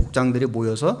천부장된 족장들이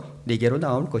모여서 네개로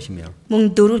나올 것이며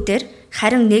Мөн 4 дээр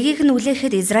харин нэгийг нь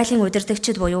үлээхэд Израилийн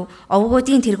удирдагчид буюу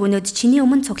овгуудын тэргүүнүүд чиний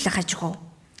өмнө цуглах ажгүй.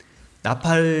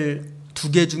 나팔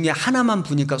두 개 중에 하나만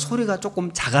부니까 소리가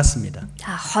조금 작았습니다.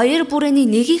 За хоёр бүрээний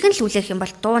нэгийг нь л үлээх юм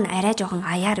бол дуу нь арай жоохон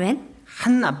аяар байна.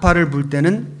 한 나팔을 불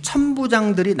때는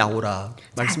천부장들이 나오라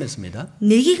말씀했습니다.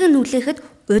 Нэгийг нь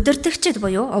үлээхэд удирдагчид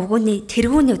буюу овгооны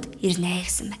тэргүүнүүд ирнэ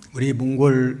гэсэн байна. 우리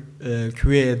몽골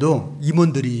교회에도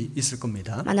임원들이 있을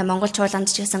겁니다. Манай Монгол чуулганд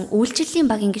ч гэсэн үйлчлэлийн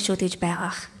багийн гишүүд гэж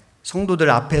байгаа. 성도들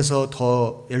앞에서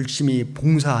더 열심히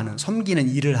봉사하는 섬기는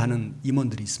일을 하는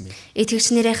임원들이 있습니다.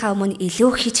 Итгэгч нарынхаа өмнө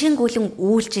илүү хичээнгүйлэн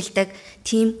үйлчлдэг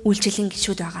тийм үйлчлэлийн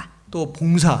гишүүд байгаа. 또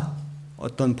봉사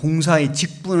어떤 봉사의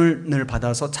직분을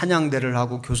받아서 찬양대를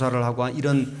하고 교사를 하고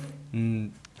이런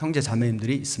형제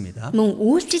자매님들이 있습니다. Мөн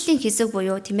үйлчлэлийн хэсэг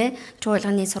буюу тийм ээ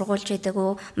чуулганы сургуульч гэдэг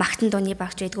үү, магтан дууны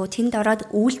багч гэдэг үү, тэнд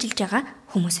ороод үйлчилж байгаа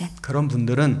хүмүүс байна. 그런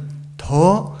분들은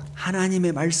더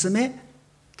하나님의 말씀에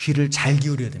귀를 잘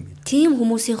기울여야 됩니다. Тийм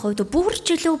хүмүүсийн хувьд бүр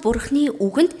жилөө Бурхны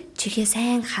үгэнд чихээ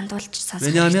сайн хандуулж сонсох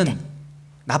왜냐하면 хэрэгтэй.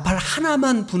 나팔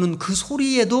하나만 부는 그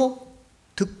소리에도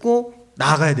듣고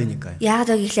나아가야 되니까요.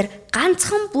 Яагаад гэвэл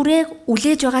ганцхан бүрээг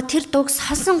үлээж байгаа тэр дууг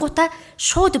сонсонгуудаа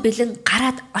шууд бэлэн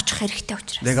гараад очих хэрэгтэй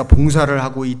учраас. 내가 봉사를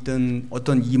하고 있든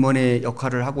어떤 임원의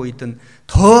역할을 하고 있든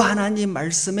더 하나님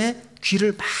말씀에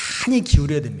귀를 많이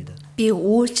기울여야 됩니다. Би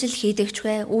үйлчлэл хийдэгч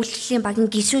вэ, үйлчлэлийн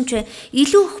багийн гишүүнч вэ,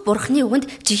 илүү их Бурхны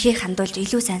үгэнд чихээ хандуулж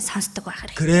илүү сайн сонсдог байх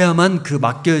хэрэгтэй. 그래야만 그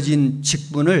맡겨진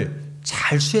직분을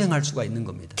잘 수행할 수가 있는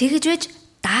겁니다. Тэгж байж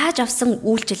дааж авсан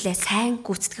үйлчлэлээ сайн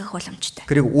гүйцэтгэх боломжтой.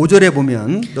 그리고 5절에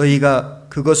보면 너희가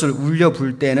그것을 울려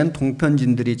불 때는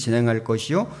동편진들이 진행할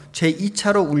것이요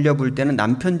제2차로 울려 불 때는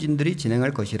남편진들이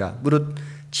진행할 것이라. 무릇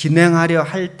진행하려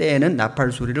할 때에는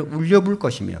나팔 소리를 울려 불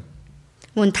것이며.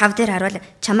 Мөн 5 дээр харуул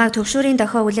чамайг төгшүүрийн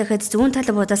дохио үлээхэд зүүн тал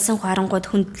будалсан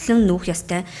хуарангууд хөндлөн нүүх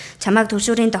ёстой. Чамайг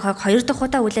төгшүүрийн дохиог 2 дахь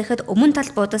удаа үлээхэд өмнө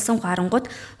тал будалсан хуарангууд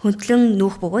хөндлөн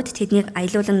нүүх бөгөөд тэднийг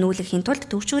аялуулан нүүлэхийн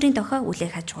тулд төгшүүрийн дохио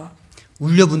үлээх хажуу.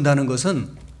 울려분다는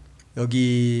것은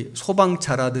여기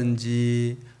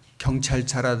소방차라든지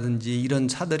경찰차라든지 이런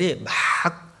차들이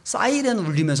막 사이렌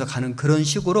울리면서 가는 그런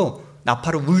식으로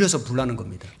나팔을 울려서 불라는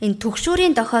겁니다. Энэ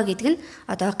төгшүүрийн дохио гэдэг нь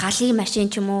одоо галын машин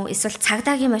ч юм уу эсвэл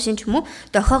цагдаагийн машин ч юм уу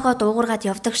дохиогоо дуугаргаад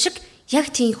явдаг шиг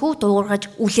яг тийхүү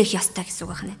дуугаргаж үлээх ёстой гэсэн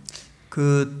үг байна.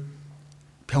 그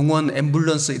병원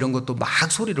앰뷸런스 이런 것도 막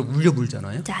소리를 울려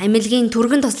불잖아요. За эмнэлгийн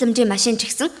түргэн тусламжийн машин ч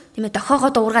гэсэн тийм ээ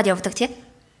дохиогоо дуугаргаад явдаг тийм.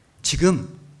 지금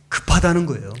급하다는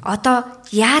거예요. Одоо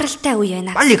яаралтай үе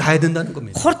байна. 빨리 가야 된다는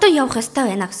겁니다. Хурдан явах ёстой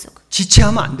байна гэсэн үг.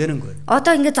 지체하면 안 되는 거예요.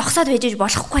 Одоо ингэ зогсоод байж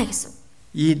болохгүй гэсэн үг.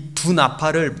 이 두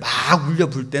나팔을 막 울려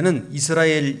불 때는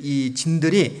이스라엘 이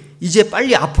진들이 이제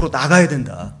빨리 앞으로 나가야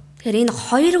된다. Тэгэхээр энэ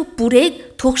хоёр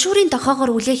бүрээг төгшүүрийн дохоогоор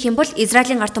үлээх юм бол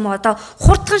Израилийн ард түмэн одоо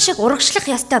хурдхан шиг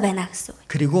урагшлах ёстой байна гэсэн үг.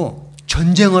 그리고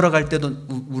전쟁하러 갈 때도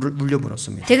울려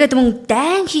불었습니다. Тэгээд мөн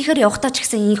дайн хийхээр явахдаа ч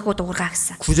гэсэн ийхүү дуургаа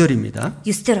гэсэн. 9절입니다.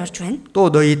 9-дөр орж байна.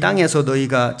 또 너희 땅에서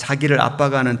너희가 자기를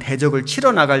압박하는 대적을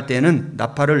치러 나갈 때는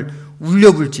나팔을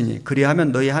울려 불지니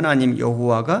그리하면 너희 하나님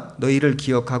여호와가 너희를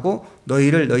기억하고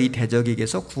너희를 너희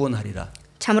대적에게서 구원하리라.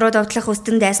 Чамруу довтлох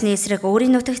өстөн дайсны эсрэг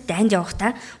өөрийн нутагт дайнд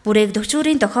явахдаа бүрээг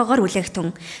төгшүүрийн дохоогоор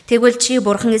үлээгтэн. Тэгвэл чи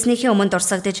бурхан эзнийхээ өмнө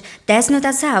дурсагдж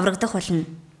дайснуудаас аврагдах болно.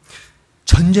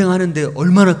 전쟁하는데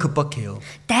얼마나 급박해요.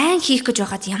 Дайн хийх гэж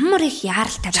байхад ямар их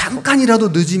яаралтай байх вэ? 잠깐이라도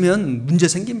늦으면 문제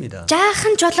생깁니다.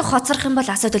 Жаахан жолох хоцрох юм бол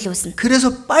асуудал үүснэ.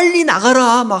 그래서 빨리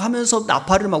나가라 막 하면서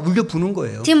나팔을 막 울려 부는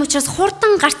거예요. Тийм учраас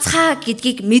хурдан гарцгаа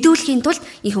гэдгийг мэдүүлэхийн тулд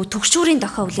ийхүү төгшүүрийн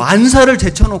дохоо үлээх. 만사를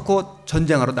제쳐놓고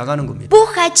전쟁하러 나가는 겁니다.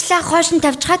 Бүх ажлаа хойш нь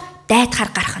тавьчихад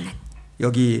дайдахаар гарах нь.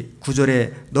 여기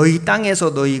 9절에 너희 땅에서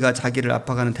너희가 자기를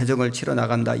압박하는 대적을 치러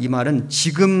나간다. 이 말은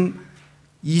지금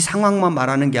이 상황만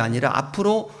말하는 게 아니라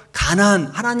앞으로 가나안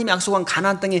하나님이 약속한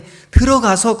가나안 땅에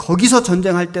들어가서 거기서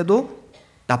전쟁할 때도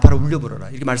나팔을 울려 불어라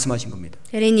이렇게 말씀하신 겁니다.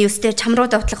 Тэр энэ юустэй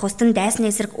чамруу довтлох өстөн дайсны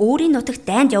эсрэг өөрийн нутагт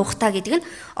дайнд явахтаа гэдэг нь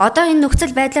одоо энэ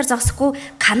нөхцөл байдлаар зогсохгүй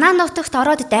Канаан нутагт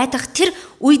ороод дайдах тэр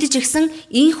үед ч гэсэн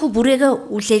ийхүү бүрээгээ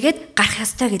үлээгээд гарах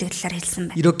ёстой гэдэг талаар хэлсэн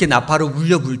байна. 이렇게 나팔을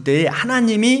울려 불 때에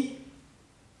하나님이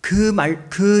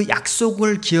그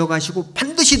약속을 기억하시고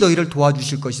반드시 너희를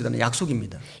도와주실 것이라는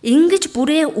약속입니다. Ингэж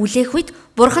бүрээ үлээх үед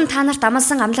бурхан та нарт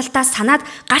амласан амлалтаа санаад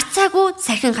гарцаагүй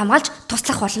сахин хамгаалж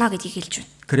туслах болно гэдгийг хэлж байна.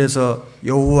 그래서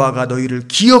여호와가 너희를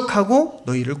기억하고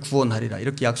너희를 구원하리라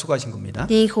이렇게 약속하신 겁니다.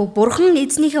 Ийхүү бурхан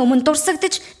эзнийхээ өмнө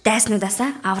дурсагдж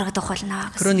дайснуудаасаа аврагдах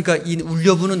болно гэсэн. 그러니까 이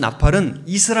울려부는 나팔은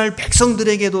이스라엘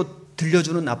백성들에게도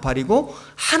들려주는 나팔이고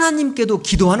하나님께도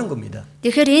기도하는 겁니다.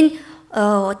 Тэгэхээр энэ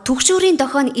төгшүүрийн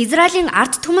дохоо нь Израилийн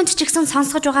ард түмэнд ч гэсэн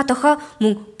сонсгож байгаа дохоо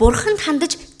мөн бурханд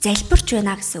хандаж залбирч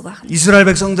байна гэсэн үг байна. 이스라엘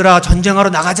백성들아 전쟁하러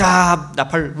나가자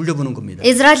나팔 울려부는 겁니다.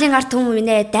 Израилийн ард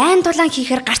түмэн дайн тулаан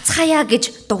хийхээр гарцгаая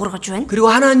гэж дуургаж байна. 그리고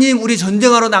하나님 우리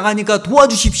전쟁하러 나가니까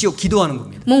도와주십시오 기도하는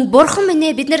겁니다. Мөн бурхан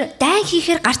минь бид нар дайн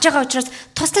хийхээр гарч байгаа учраас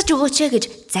туслаж өгөөч гэж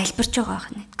залбирч байгаа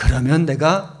байна. 그러면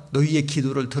내가 너희의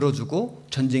기도를 들어주고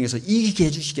전쟁에서 이기게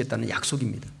해주시겠다는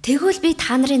약속입니다. Тэгвэл би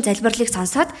та нарын залбирлыг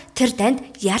сонсоод тэр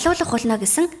дайнд ялуулах болно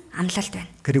гэсэн амлалт байна.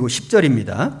 그리고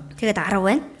 10절입니다. Тэгээд 10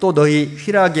 байна. 또 너희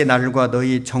희락의 날과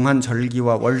너희 정한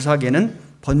절기와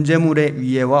월삭에는 번제물의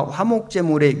위에와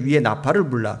화목제물의 위에 나팔을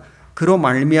불라. 그로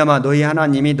말미암아 너희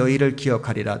하나님이 너희를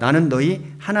기억하리라. 나는 너희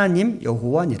하나님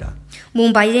여호와니라.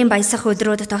 Мөн баярын баясах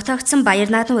өдрүүд тогтоогдсон баяр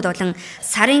наадмууд болон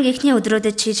сарын эхний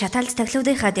өдрүүдэд чи шатаалт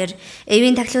тахилуудынхаа дээр,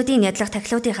 эвийн тахилуудын нядлах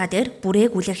тахилуудынхаа дээр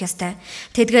бүрээг үлээх ёстой.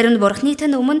 Тэдгээр нь бурхны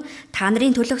тань өмнө та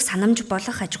нарын төлөх санамж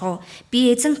болох ажгуу.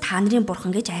 Би эзэн та нарын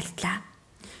бурхан гэж айлтлаа.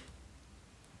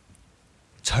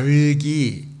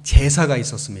 절기 제사가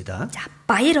있었습니다. За,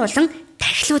 баяр болон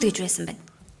тахилууд гэж байсан байна.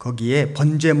 거기에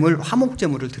번제물,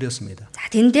 화목제물을 드렸습니다. За,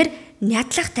 тэн дээр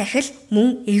нядлах тахил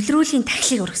мөн эвлэрүүлийн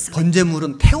тахилыг өргөсөн.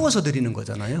 번제물은 태워서 드리는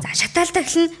거잖아요. За, шатаал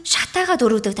тахил нь шатаагаад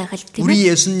өргөдөг тахил тийм ээ. 우리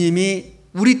예수님이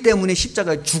우리 때문에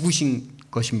십자가에 죽으신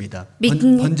것입니다.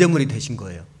 번제물이 되신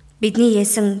거예요. Бидний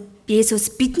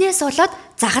Есүс биднээс болоод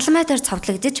загалмай дээр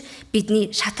цовдлогдож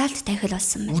бидний шатаалт тахил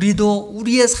болсон байна. 우리도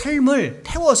우리의 삶을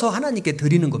태워서 하나님께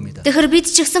드리는 겁니다. Тэгэхээр бид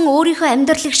ч гэсэн өөрийнхөө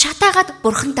амьдралыг шатаагаад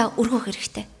бурхандаа өргөх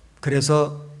хэрэгтэй.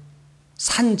 그래서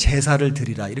산 제사를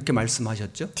드리라 이렇게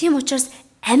말씀하셨죠. Тийм учраас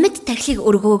амьд тахилыг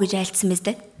өргөө гэж айлцсан биз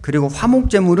дээ. 그리고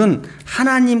화목제물은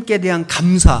하나님께 대한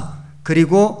감사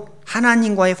그리고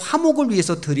하나님과의 화목을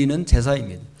위해서 드리는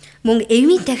제사입니다. Мөн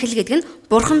эвийн тахил гэдэг нь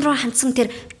бурхан руу хандсан тэр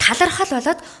талархал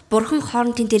болоод бурхан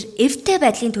хоорондын тэр эвтэй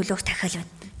байдлын төлөөх тахил байна.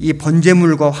 이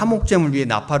번제물과 화목제물 위에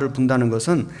나팔을 분다는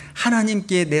것은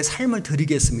하나님께 내 삶을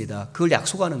드리겠습니다. 그걸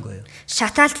약속하는 거예요.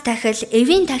 Шатаалт тахил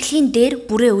эвийн тахилын дээр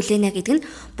бүрээ үлээнэ гэдэг нь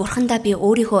бурхандаа би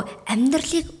өөрийнхөө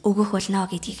амьдралыг өгөх болно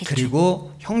гэдгийг хэлж байна.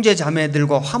 그리고 형제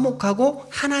자매들과 화목하고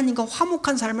하나님과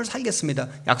화목한 삶을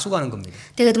살겠습니다. 약속하는 겁니다.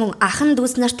 Тэгээд мөн ахан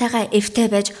дүүс нартайгаа эвтэй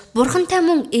байж бурхантай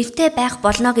мөн эвтэй байх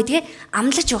болно гэдгийг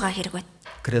амлаж байгаа хэрэг байна.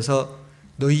 그래서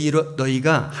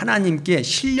너희가 하나님께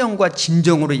신령과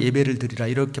진정으로 예배를 드리라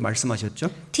이렇게 말씀하셨죠.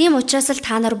 Тийм учраас л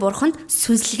та нар бурханд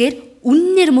сүнслэгээр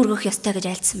үннээр мөргөх ёстой гэж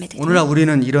айлцсан байдаг. 오늘날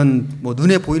우리는 이런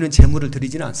눈에 보이는 제물을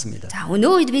드리지는 않습니다. За,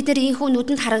 өнөө үед бид нар ийхүү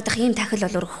нүдэнд харагдах ийм тахил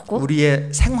бол өргөхгүй.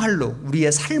 우리의 생활로, 우리의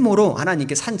삶으로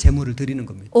하나님께 산 제물을 드리는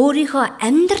겁니다. өөрийнхөө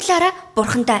амьдралаараа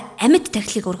бурхандаа амьд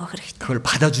тахилыг өргөх хэрэгтэй. 그걸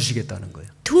받아주시겠다는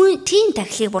거예요. Тийм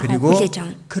тахилыг бурхан 그리고 хүлээж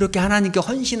авна. 그렇게 하나님께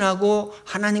헌신하고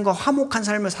하나님과 화목한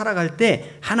삶을 살아갈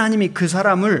때 하나님이 그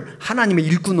사람을 하나님의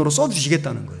일꾼으로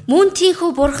써주시겠다는 거예요. Мөн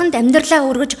тийхүү бурханд амьдралаа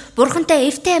өргөж бурхантай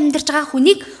эвтэй амьдарч байгаа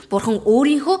хүнийг бурхан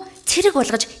өөрийнхөө цэрэг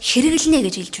болгож хэрэглэнэ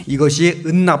гэж хэлж байна. 이것이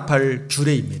은나팔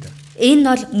주례입니다. Энэ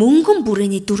бол мөнгөн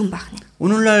бүрээний дүрэн багна.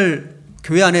 오늘날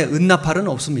교회 안에 은나팔은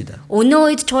없습니다.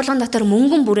 Өнөө үед чуулган дотор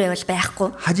мөнгөн бүрээ бол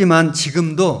байхгүй. 하지만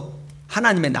지금도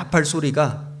하나님의 나팔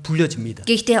소리가 불려집니다.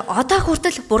 Гэхдээ одоо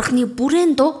хүртэл бурханы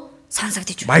бүрээн дуу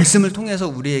сонсогдож байна. 말씀을 통해서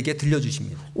우리에게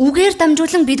들려주십니다. Үгээр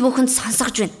дамжуулан бид бүхэнд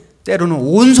сонсгож байна. 때로는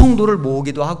온 성도를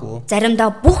모으기도 하고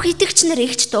Заримдаа бүх итгэгч нар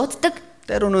ихч дууддаг.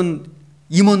 때로는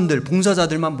임원들,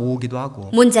 봉사자들만 모으기도 하고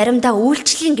Мөн заримдаа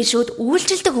үйлчлэлийн гишүүд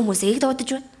үйлчлдэг хүмүүсийг дуудаж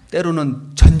байна.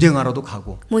 때로는 전쟁하러도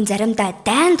가고 Мөн заримдаа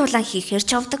дайн дулаан хийхээр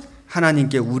ч явдаг.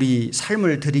 하나님께 우리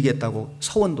삶을 드리겠다고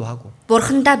서원도 하고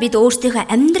Бурхандаа бид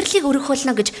өөрсдийнхөө амьдралыг өргөх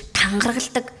болно гэж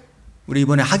тангаргалдаг. 우리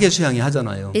이번에 학예 수양회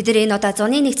하잖아요. Бид энэ удаа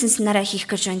зуны нэгдсэн семинараа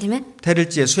хийх гэж байна тийм ээ.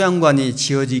 태를지에 수양관이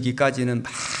지어지기까지는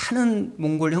많은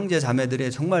몽골 형제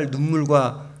자매들의 정말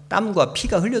눈물과 땀과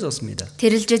피가 흘려졌습니다.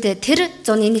 Тэрэлжид тэр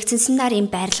зуны нэгдсэн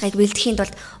семинарын байрлагыг бэлтгэхийн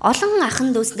тулд олон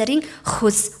ахан дүүс нарын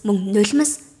хөлс мөн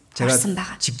нулимс 제가 орсон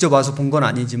байгаа. 직접 와서 본 건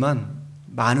아니지만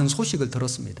많은 소식을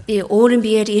들었습니다. Би өөрийн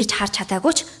биеэр ирж харж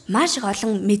чадаагүй ч маш их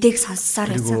олон мэдээг сонссоор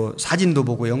байсан. 그리고 사진도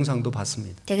보고 영상도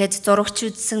봤습니다. Тэгээд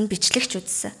зурагч үзсэн, бичлэгч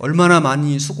үзсэн. 얼마나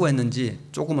많이 수고했는지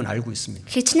조금은 알고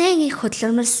있습니다. Хичнээн их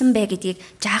хөдөлмөрлсөн бэ гэдгийг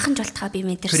жаахан жолтгоо би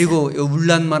мэдэрсэн. 그리고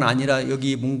울란만 아니라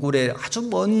여기 몽골의 아주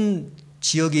먼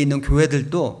지역에 있는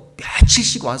교회들도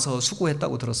며칠씩 와서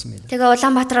수고했다고 들었습니다. Тэгээ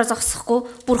Улаанбаатараа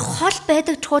зогсохгүй бүр хол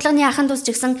байдаг чуулганы ахан дүүс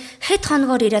гэсэн хэд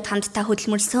хоногоор ирээд хамтдаа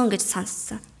хөдөлмөрлсөн гэж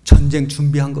сонссон. 전쟁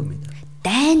준비한 겁니다.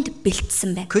 Дайнд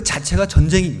бэлдсэн байна. 그 자체가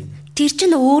전쟁입니다. Тэр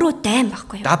чинь өөрөө дайн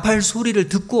байхгүй юу? 나팔 소리를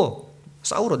듣고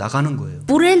싸우러 나가는 거예요.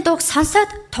 Бүрээн дууг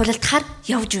сонсоод тулалдахаар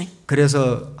явж байна.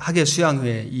 그래서 학예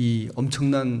수양회 이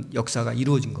엄청난 역사가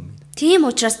이루어진 겁니다. Тийм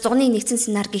учраас зуны нэгдсэн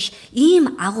семинар гих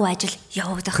ийм агуу ажил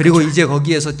явагдах. 그리고 이제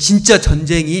거기에서 진짜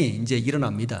전쟁이 이제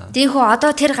일어납니다. Тиймээс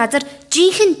одоо тэр газар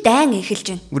жинхэнэ дайн эхэлж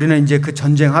байна. 우리는 이제 그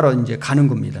전쟁하러 이제 가는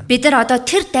겁니다. Бид нар одоо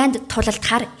тэр дайнд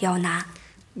тулалдахаар явнаа.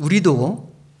 우리도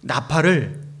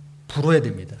나팔을 불어야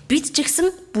됩니다. Бид ч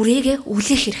гэсэн бүрээгээ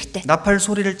үлээх хэрэгтэй. 나팔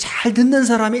소리를 잘 듣는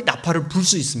사람이 나팔을 불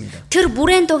수 있습니다. Тэр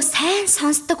бүрээн дууг сайн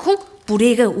сонсдог хүн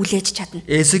бүрээгээ үлээж чадна.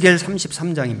 에스겔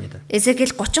 33장입니다.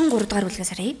 Эзекиэл 33 дугаар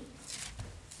бүлгээс харъя.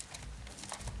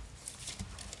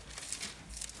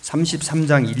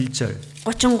 33장 1절.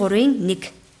 33-ийн 1.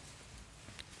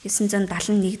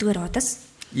 971 дугаар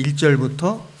удас.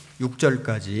 1절부터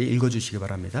 6절까지 읽어 주시기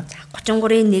바랍니다.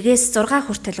 33-ийн 1-ээс 6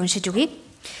 хүртэл уншиж өгье.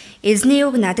 Эзний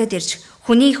үг надад ирж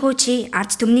хүний хөө чи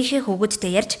ард түмнийхээ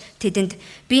хөвгөдтэй ярьж тэдэнд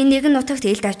би нэгэн нутагт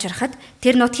ил давчрахад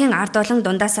тэр нутгийн ард олон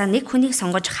дундаасаа нэг хүнийг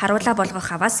сонгож харуула болгох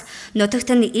аваас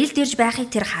нутагт нь илд ирж байхыг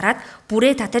тэр хараад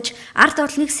бүрээ татаж ард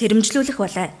олныг сэрэмжлүүлэх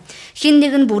болоо. Хин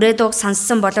нэгэн бүрээ дууг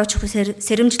сонссон боловч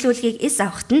сэрэмжлүүлгийг эс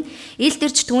авахт нь илд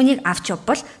ирж түүнийг авч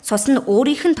явбал цус нь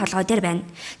өөрийнх нь толгой дээр байна.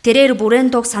 Тэрээр бүрээн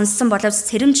дууг сонссон боловч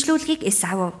сэрэмжлүүлгийг эс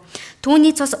авав.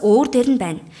 Түүний цус өөр дээр нь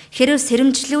байна. Хэрвээ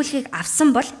сэрэмжлүүлгийг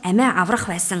авсан бол амиа аврах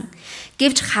байсан.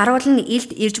 Гэвч харуул нь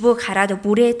илд ирж буйг хараад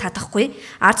бүрээ татахгүй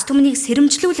ард түмнийг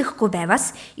сэрэмжлүүлэхгүй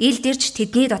байвас илд ирж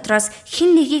тэдний дотроос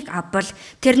хэн нэгийг авбал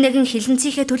тэр нэгэн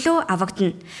хилэнцийнхээ төлөө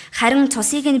авагдана. Харин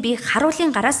цусыг нь би харуулын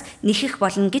гараас нэхэх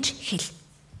болно гэж хэл.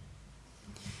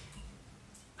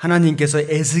 하나님께서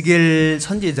에스겔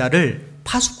선지자를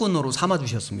파수꾼으로 삼아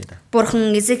주셨습니다.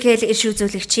 Бурхан Эзекиэл иш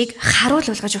үзүүлэгчийг харуул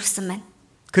болгож өгсөн байна.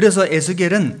 그래서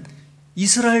에스겔은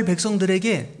이스라엘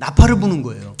백성들에게 나팔을 부는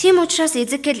거예요. Тийм учраас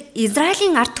Эзекиэл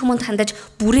Израилийн ард түмэнд хандаж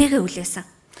бүрээгээ үлээсэн.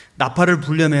 나팔을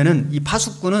불려면은 이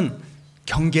파수꾼은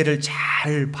경계를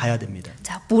잘 봐야 됩니다.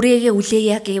 За бүрээгээ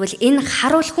үлээя гэвэл энэ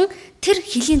харуул хүн тэр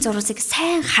хилийн зурсыг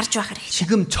сайн харж байх хэрэгтэй.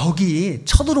 지금 적이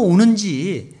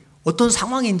쳐들어오는지 어떤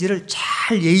상황인지를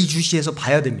잘 예의주시해서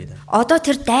봐야 됩니다. Одоо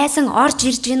тэр дайсан орж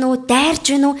ирж гин үү, дайрж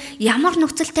гин үү, ямар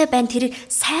нөхцөлтэй байна тэрийг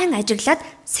сайн ажиглаад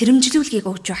сэрэмжлүүлгийг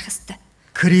өгч байх хэрэгтэй.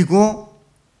 그리고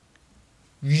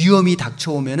위험이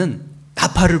닥쳐오면은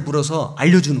나팔을 불어서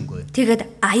알려주는 거예요.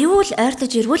 Тэгээд аюул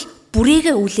ойртож ирвэл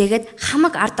бүрээгээ үлээгээд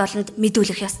хамаг ард олонд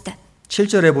мэдүүлэх ёстой.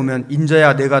 7절에 보면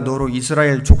인자야 내가 너로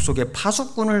이스라엘 족속의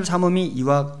파수꾼을 삼음이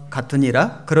이와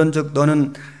같으니라 그런즉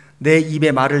너는 내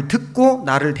입의 말을 듣고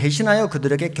나를 대신하여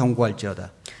그들에게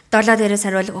경고할지어다. 7 дээрээс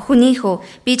харуул хүний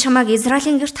хөө би чамайг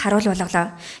Израилийн гэрт харуул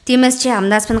болголоо. Тиймээс чи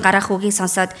амнаас минь гарах үгийг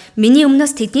сонсоод миний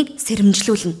өмнөөс тэднийг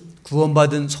сэрэмжлүүлнэ.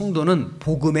 구원받은 성도는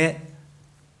복음의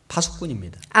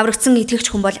파수꾼입니다. Аврагдсан итгэгч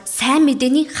хүн бол сайн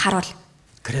мэдээний харуул.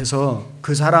 그래서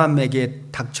그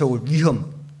사람에게 닥쳐올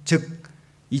위험, 즉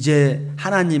이제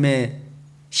하나님의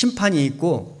심판이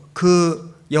있고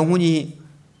그 영혼이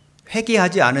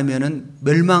회개하지 않으면은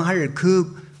멸망할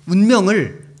그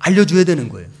운명을 알려줘야 되는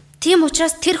거예요. Тийм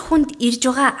учраас тэр хүнд ирж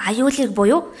байгаа аюулыг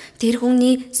буюу тэр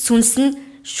хүний сүнс нь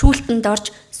шүүлтэнд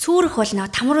орж сүрэх болно,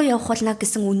 там руу явах болно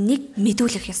гэсэн үннийг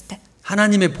мэдүүлэх ёстой.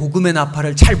 하나님의 복음의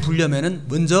나팔을 잘 불려면은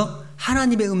먼저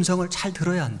하나님의 음성을 잘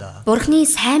들어야 한다. Бурхны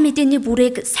сайн мэдээний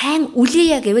бүрээг сайн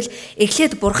үлээе гэвэл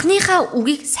эхлээд Бурхныхаа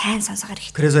үгийг сайн сонсох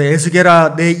хэрэгтэй. 그래서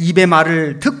에스겔아 내 입의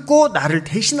말을 듣고 나를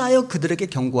대신하여 그들에게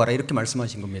경고하라 이렇게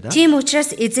말씀하신 겁니다. Тийм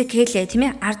учраас Эзекиэл тийм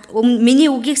ээ миний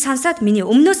үгийг сонсоод миний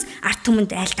өмнөөс ард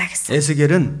түмэнд айлдаа гэсэн.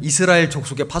 에스겔은 이스라엘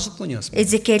족속의 파수꾼이었습니다.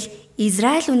 Эзекиэл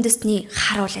Израиль үндэстний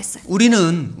харуул байсан.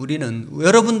 우리는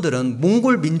여러분들은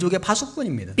몽골 민족의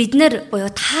파수꾼입니다. Бид нар буюу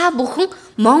та бүхэн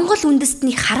Монгол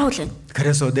үндэстний харуул байна.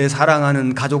 그래서 내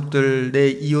사랑하는 가족들, 내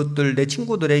이웃들, 내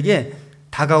친구들에게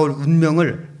다가올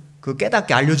운명을 그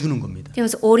깨닫게 알려주는 겁니다.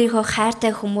 Тиймээс өөрийнхөө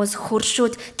хайртай хүмүүс,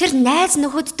 хөршүүд тэр найз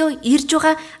нөхөддөө ирж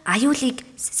байгаа аюулыг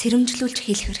сэрэмжлүүлж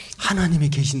хэлэх хэрэгтэй. 하나님이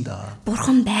계신다.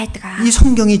 Бурхан байдаг. 이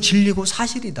성경이 진리고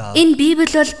사실이다. Энэ Библи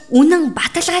бол үнэн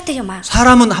баталгаатай юм аа.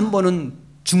 사람은 한 번은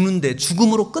죽는데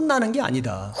죽음으로 끝나는 게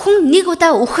아니다. Хүн нэг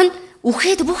удаа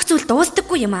үхээд бүх зүйл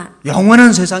дуустдаггүй юм аа.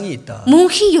 영원한 세상이 있다.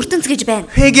 Мөнхийн ертөнц гэж байна.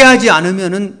 회개하지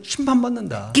않으면은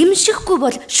심판받는다. Гимшихгүй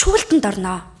бол шүүлтэнд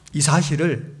орно. 이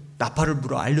사실을 나팔을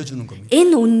불어 알려주는 겁니다.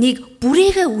 Энэ үннийг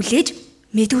бүрээгээ үлээж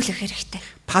мэдүүлэх хэрэгтэй.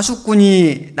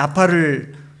 파수꾼이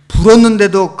나팔을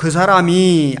불었는데도 그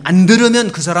사람이 안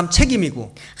들으면 그 사람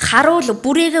책임이고 Харуул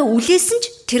бүрээгээ үлээсэн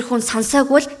ч тэр хүн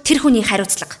сонсоогүй бол тэр хүний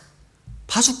хариуцлага.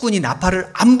 파수꾼이 나팔을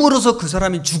안 불어서 그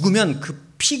사람이 죽으면 그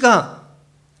피가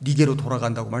니게로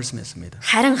돌아간다고 말씀했습니다.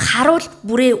 Харин харуул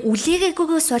бүрээ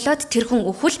үлээгээгүйгээс болоод тэр хүн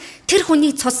өхвөл тэр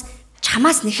хүний цус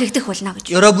чамаас нэхэгдэх болно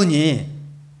гэж. 여러분이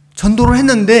전도를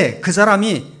했는데 그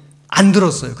사람이 안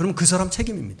들었어요. 그럼 그 사람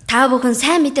책임입니다. Та бүхэн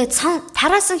сайн мэдээ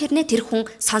тараасан хэрнээ тэр хүн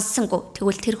сонссонгүй.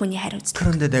 Тэгвэл тэр хүний хариуцлага.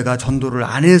 그런데 내가 전도를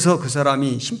안 해서 그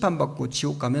사람이 심판받고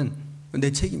지옥 가면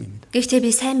내 책임입니다. Гэхдээ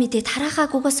би сайн мэдээ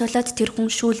тараахаагүйгээс болоод тэр хүн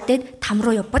шүүлдээд там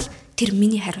руу явбал тэр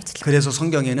миний хариуцлага. 그래서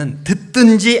성경에는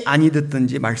듣든지 아니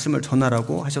듣든지 말씀을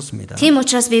전하라고 하셨습니다. Тийм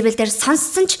учраас Библиэлд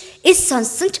сонссон ч, эс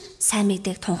сонссон ч сайн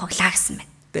мэдээг тунхаглаа гэсэн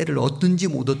байна. 때를 얻든지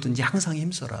못 얻든지 항상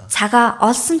힘써라. Цагаа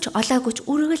олсон ч олоогүй ч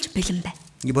үргэлж бэлэн бай.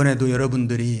 이번에도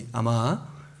여러분들이 아마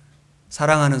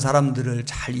사랑하는 사람들을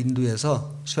잘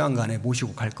인도해서 수양관에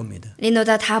모시고 갈 겁니다. Энэ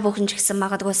удаа та бүхэн ч гэсэн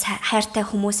магадгүй хайртай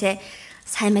хүмүүсээ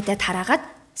сайн мэдээ тараагаад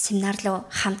семинар руу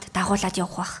хамт дагуулад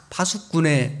явах бах.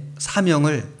 파수꾼의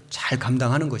사명을 잘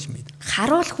감당하는 것입니다.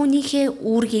 Харуул хүнийхээ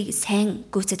үүргийг сайн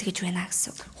гүйцэтгэж байна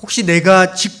гэсэн. 혹시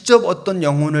내가 직접 어떤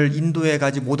영혼을 인도해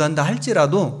가지 못한다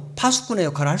할지라도 파수꾼의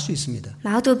역할을 할 수 있습니다.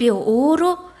 Магадгүй би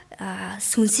өөрөө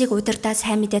сүнсийг удирдаа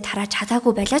сайн мэдээ тарааж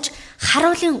чадаагүй байлаач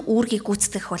харуулын үүргийг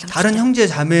гүйцэтгэх боломжтой. 다른 형제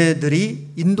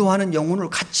자매들이 인도하는 영혼을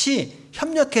같이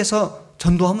협력해서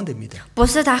전도하면 됩니다.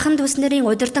 Бусад ахын дүүснэрийн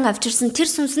удирдан авчирсан тэр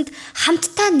сүнсэнд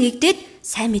хамтдаа нэгдээд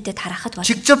сайн мэдээ тараахад болно.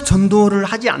 직접 전도를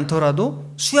하지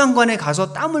않더라도 수양관에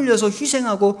가서 땀 흘려서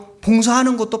희생하고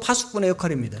봉사하는 것도 파수꾼의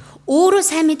역할입니다. Өөрөө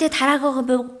сайн мэдээ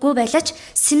тараагүй байлаач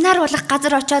семинар болох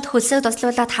газар очиод хөлсөө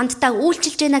туслуулаад хамтдаа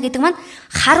үйлчилж байна гэдэг маань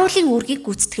харуулын үүргийг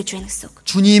гүйцэтгэж байна гэсэн үг.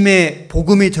 주님의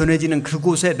복음이 전해지는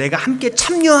그곳에 내가 함께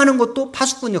참여하는 것도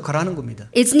파수꾼 역할을 하는 겁니다.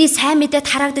 Эзний сайн мэдээ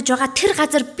тараагдж байгаа тэр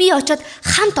газар би очиод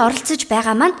хамт оролцож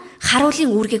байгаа маань харуулын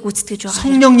үүргийг гүйцэтгэж байгаа.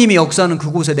 성령님이 역사하는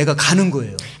그곳에 내가 가는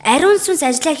거예요. Ариун сүнс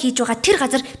ажиллаа хийж байгаа тэр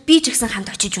газар би ч гэсэн хамт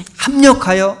очиж байна.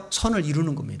 합력하여 선을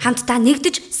이루는 겁니다. Хамтдаа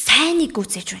нэгдэж сайныг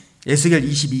гүйцээж байна. 에스겔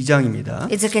 22장입니다.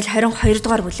 Эзекиэл 22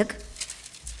 дугаар бүлэг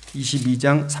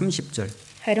 22장 30절.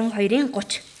 22-ийн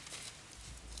 30.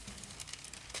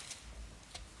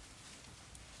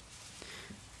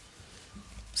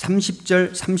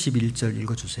 30절 31절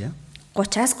읽어주세요.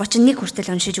 30-аас 31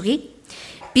 хүртэл уншиж өгье.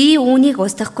 Би үүнийг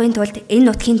устгахгүй тулд энэ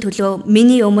нутгийн төлөө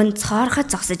миний өмнө цоорхот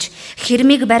зогсож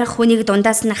хэрмийг барих хүнийг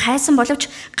дундаас нь хайсан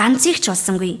боловч ганцыг ч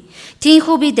олсонгүй.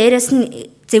 Тийхүү би дээрээс нь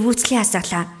зэвүүцлийн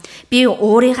асаалаа. Би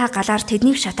уурийнхаа галаар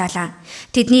тэднийг шатаалаа.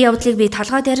 Тэдний явдлыг би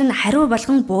толгой дээр нь хариу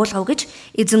болгон буулгав гэж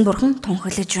эзэн бурхан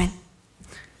тунхаглаж байна.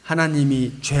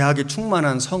 하나님이 죄악에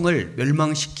충만한 성을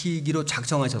멸망시키기로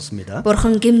작정하셨습니다.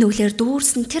 Бурхан гэм нүглээр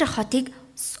дүүрсэн тэр хотыг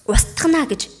устгана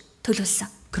гэж төлөвлөсөн.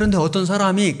 그런데 어떤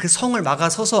사람이 그 성을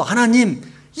막아서서 하나님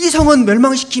이 성은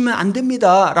멸망시키면 안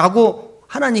됩니다 라고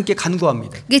하나님께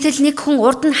간구합니다. Гэтэл нэг хүн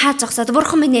урд нь хааж зогсоод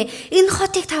бурхан минь энэ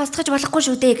хотыг та устгаж болохгүй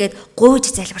шүү дээ гэд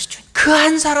гуйж залбирч байна. 그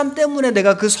한 사람 때문에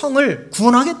내가 그 성을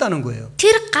구원하겠다는 거예요.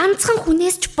 Тэр ганцхан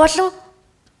хүнээс ч болов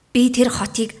би тэр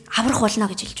хотыг аврах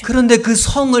болно гэж хэлж байна. 그런데 그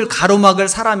성을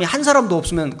가로막을 사람이 한 사람도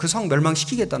없으면 그 성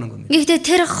멸망시키겠다는 겁니다. Гэхдээ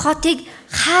тэр хотыг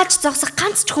хааж зогсох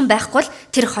ганц ч хүн байхгүй бол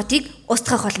тэр хотыг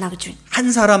устгах болно гэж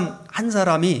байна. 한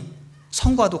사람이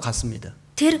성과도 같습니다.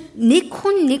 Тэр нэг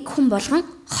хүн болгон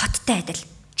хоттой адил.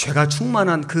 죄가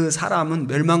충만한 그 사람은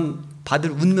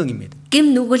멸망받을 운명입니다.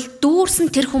 Гэм нүгэл дүүрсэн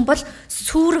тэр хүн бол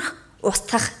сүрэх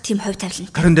устгах тийм хувь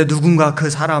тавилантай. 그런데 누군가 그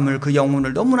사람을 그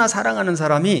영혼을 너무나 사랑하는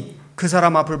사람이 그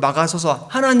사람 앞을 막아서서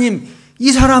하나님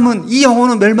이 사람은 이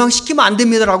영혼은 멸망시키면 안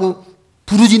됩니다라고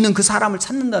부르짖는 그 사람을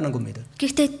찾는다는 겁니다.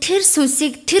 Гэхдээ тэр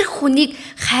сүнсийг тэр хүнийг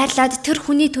хайрлаад тэр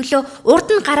хүний төлөө урд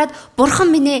нь гараад бурхан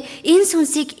минь энэ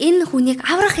сүнсийг энэ хүнийг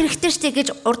аврах хэрэгтэй штэ гэж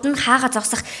урд нь хаага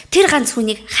зогсох тэр ганц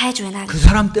хүнийг хайж байна. 그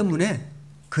사람 때문에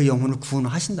그 영혼을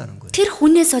구원하신다는 거예요. Тэр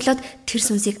хүнээс болоод тэр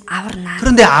сүнсийг аварна.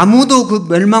 그런데 아무도 그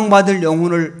멸망받을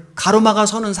영혼을 가로막아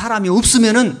서는 사람이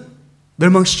없으면은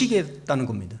멸망시키겠다는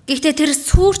겁니다. Гэхдээ тэр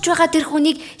сүрж байгаа тэр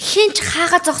хүнийг хинч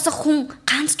хаага зогсох хүн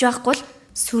ганц ч байхгүй бол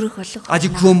сүрэх болох.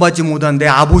 아직 구원받지 못한 내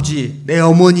아버지, 내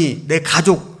어머니, 내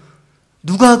가족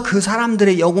누가 그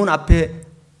사람들의 영혼 앞에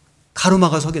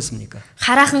가로막아 서겠습니까?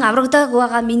 Хараахан аврагдаг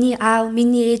байгаа миний аав,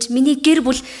 миний ээж, миний гэр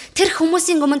бүл тэр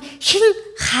хүмүүсийн өмнө хэн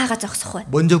хаага зогсох вэ?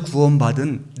 먼저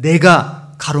구원받은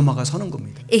내가 가로막아 서는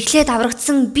겁니다. Эхлээд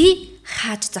аврагдсан би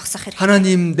хааж зогсох хэрэг.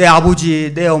 하나님, 내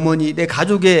아버지, 내 어머니, 내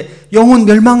가족의 영혼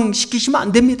멸망시키시면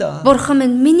안 됩니다. Бурхан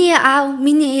минь миний аав,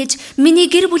 миний ээж,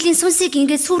 миний гэр бүлийн сүнсийг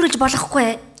ингээд сүрэлж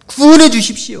болохгүй. 구원해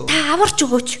주십시오. Та аварч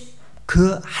өгөөч.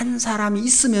 그 한 사람이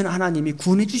있으면 하나님이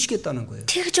구원해 주시겠다는 거예요.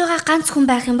 Тэгж байгаа ганц хүн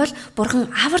байх юм бол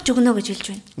Бурхан аварч өгнө гэж хэлж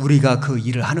байна. 우리가 그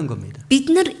일을 하는 겁니다. Бид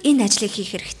нар энэ ажлыг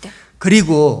хийх хэрэгтэй.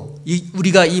 그리고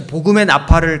우리가 이 복음의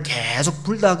나팔을 계속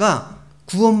불다가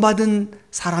구원받은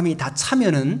사람이 다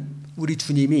차면은 우리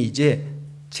주님이 이제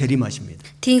재림하십니다.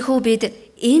 Тийхүү бид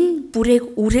энэ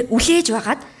бүрийг үлээж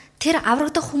байгаад тэр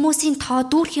аврагдах хүмүүсийн тоо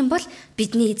дүүрэх юм бол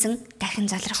бидний эзэн дахин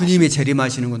залрах. 주님이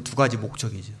재림하시는 건 두 가지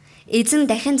목적이죠. эзэн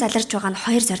дахин заларч байгаа нь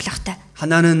хоёр зорилготой.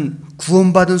 하나는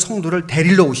구원받은 성도를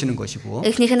데리러 오시는 것이고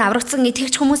Эхнийх нь аврагдсан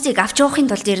итгэгч хүмүүсийг авч явахын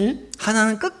тулд ирнэ.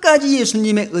 하나는 끝까지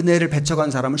예수님의 은혜를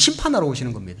베쳐간 사람을 심판하러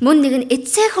오시는 겁니다. Мөн нэг нь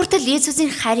эцэг хүртэл Есүсийн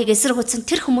хайрыг эсэргүүцсэн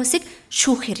тэр хүмүүсийг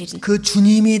шүүхээр ирнэ. 그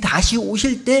주님이 다시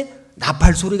오실 때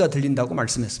나팔 소리가 들린다고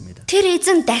말씀했습니다. Тэр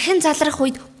эзэн дахин залрах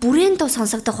үед бүрээн дуу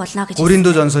сонсогдох болно гэж.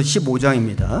 고린도전서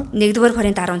 15장입니다. 1-р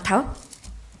Коринт 15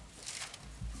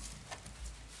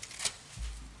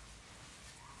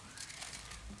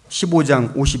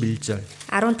 15장 51절.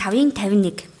 15-ийн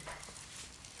 51.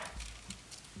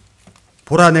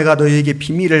 보라 내가 너희에게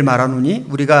비밀을 말하노니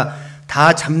우리가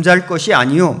다 잠잘 것이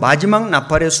아니요 마지막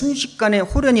나팔에 순식간에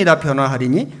호련히 다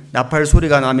변화하리니 나팔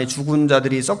소리가 나매 죽은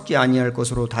자들이 썩지 아니할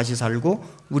것으로 다시 살고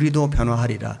우리도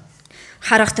변화하리라.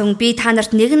 Харах түн би та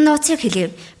нарт нэгэн нууцыг хэлье.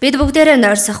 Бид бүгдээрээ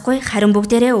нойрсохгүй харин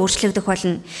бүгдээрээ өөрчлөгдөх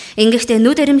болно. Ингэхдээ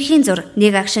нүд эремхийн зур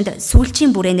нэг агшинд сүүлчийн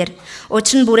бүрээнээр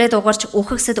учир нь бүрээ дугарч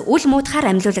үхэгсэд үл муудахаар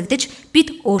амьлуулагдаж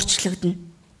бид өөрчлөгдөнө.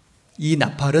 이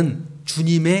나팔은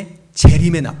주님의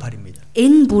재림의 나팔입니다.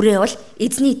 Энэ бүрээ бол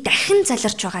эзний дахин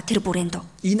заларч байгаа тэр бүрээн дуу.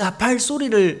 이 나팔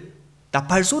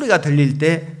소리가 들릴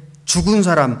때 죽은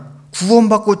사람,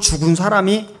 구원받고 죽은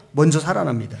사람이 먼저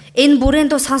살아납니다. Энэ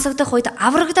бүрээн дуу сонсогдох үед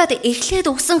аврагдаад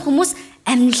эхлээд өгсөн хүмүүс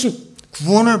амьлна.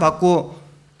 구원을 받고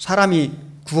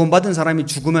구원받은 사람이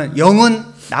죽으면 영은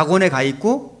낙원에 가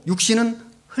있고 육신은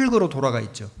흙으로 돌아가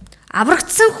있죠.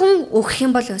 Аврагдсан хүн өгөх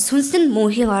юм бол сүнс нь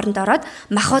мөнхийн оронд ороод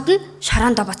махбод нь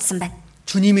шороонд ботсон байна.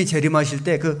 주님이 재림하실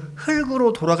때 그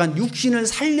흙으로 돌아간 육신을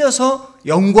살려서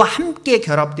영과 함께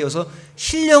결합되어서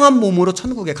신령한 몸으로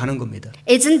천국에 가는 겁니다.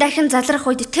 Эзэн дахин залрах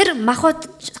үед тэр махбод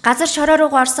газар шороо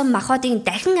руугаа орсон махбодыг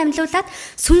дахин амьлуулад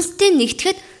сүнстэй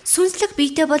нэгтгэхэд сүнслэг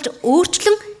биетэй болж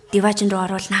өөрчлөн диважин руу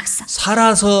оруулна гэсэн.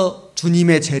 살아서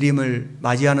주님의 재림을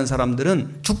맞이하는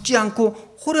사람들은 죽지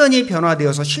않고 호련히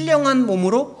변화되어서 신령한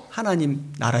몸으로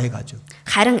하나님 나라에 가죠.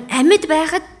 Харин амьд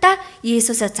байхадаа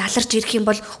Есүсээ заларч ирэх юм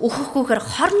бол өөхөхгүйгээр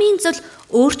хормын зүйл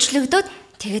өөрчлөгдөд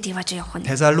тэгээд явж явах нь.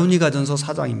 데살로니가전서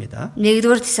 4장입니다.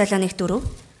 1-р Тесалоник 4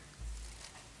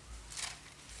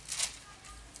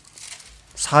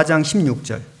 4장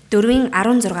 16절. 4-ийн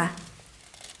 16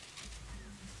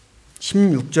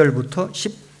 16절부터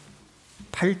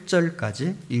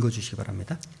 18절까지 읽어주시기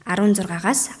바랍니다.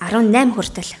 16-аас 18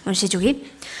 хүртэл уншиж өгье.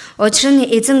 Учир нь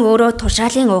эзэн өөрөө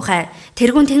тушаалын уухай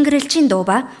тэргүүн тэнгэрлэгчийн дуу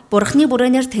ба бурхны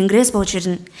бүрээнээр тэнгэрээс бууж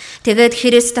ирнэ. Тэгээд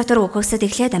Христ дотор үхэгсэд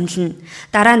эхлээд амьдлна.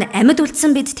 Дараа нь амьд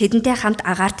үлдсэн бид тэдэнтэй хамт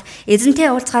агаарт эзэнтэй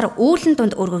уулзгаар үүлэн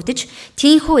дунд өргөгдөж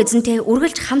тийхүү эзэнтэй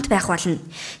үргэлж хамт байх болно.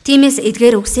 Тиймээс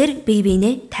эдгээр үгсээр бие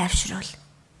биенээ тайвшруул.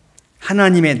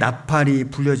 하나님의 나팔이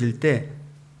불려질 때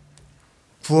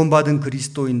구원받은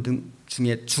그리스도인 등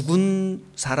중에 죽은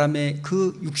사람의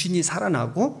그 육신이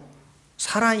살아나고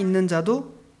살아있는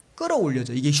자도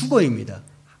끌어올려져. 이게 휴거입니다.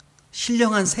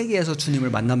 신령한 세계에서 주님을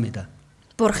만납니다.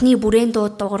 Бурхны бүрээн дуу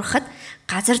дуурахад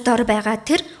газар дор байгаа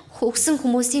тэр өгсөн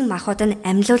хүмүүсийн махбод нь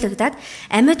амьлуулагдаад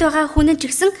амьд байгаа хүн нь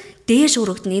ч гэсэн дээш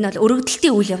өргөдөн. Энэ бол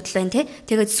өргөдөлтийн үйл явдал байна те.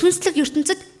 Тэгээд сүнслэг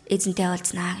ертөнцид эзэнтэй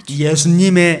уулзнаа гэж.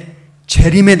 예수님의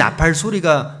재림의 나팔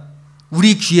소리가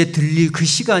우리 귀에 들릴 그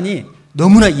시간이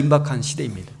너무나 임박한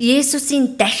시대입니다.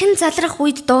 Есүсийн дахин залрах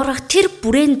үед дуурах тэр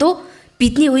бүрээн дуу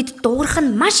бидний үед дуурах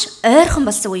нь маш ойрхон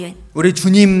болсон үе байна. 우리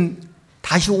주님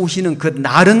다시 오시는 그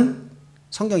날은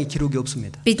성경에 기록이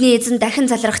없습니다. Бидний эзэн дахин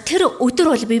залрах тэр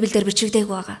өдөр бол Библиэлд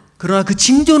бичигдээгүй байгаа. 그러나 그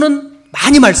징조는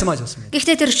많이 말씀하셨습니다.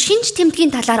 Гэхдээ тэр шинж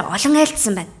тэмдгийн талаар олон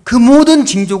айлдсан байна. 그 모든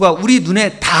징조가 우리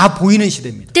눈에 다 보이는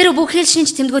시대입니다. Тэр бүхэл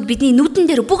шинж тэмдгүүд бидний нүдэн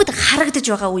дээр бүгд харагдаж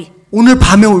байгаа үе. 오늘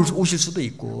밤에 오실 수도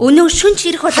있고 Өнөө шөнч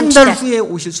ирэх 한 달 боломжтой. 후에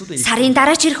오실 수도 있고 Сарын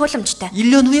дараач ирэх боломжтой.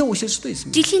 1년 후에 오실 수도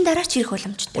있습니다. Жилийн дараач ирэх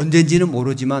боломжтой. 언젠지는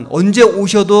모르지만 언제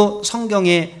오셔도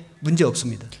성경에 문제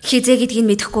없습니다. Хизээ гэдгийг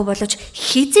мэдэхгүй боловч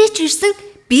хизээч ирсэн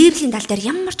Библийн тал дээр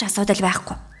ямар ч асуудал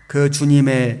байхгүй. 그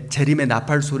주님의 재림의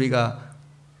나팔 소리가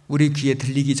우리 귀에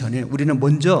들리기 전에 우리는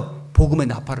먼저 복음의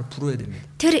나팔을 불어야 됩니다.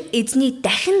 Тэр эзний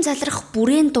дахин залрах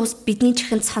бүрээн дуус бидний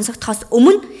чихэнд сонсогдохоос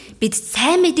өмнө бид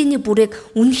сайн мэдээний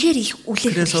бүрээг үнэхээр их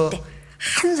үлээх 그래서 хэрэгтэй.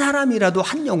 한 사람이라도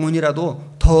한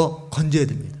영혼이라도 더 건져야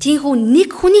됩니다. Тийхүү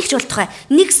нэг хүнийг ч болтугай,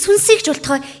 нэг сүнсийг ч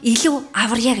болтугай илүү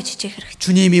аварья гэж хичээх хэрэгтэй.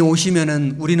 주님이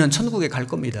오시면은 우리는 천국에 갈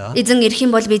겁니다. Эзэн ирэх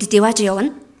юм бол бид дивааж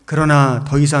явна. 그러나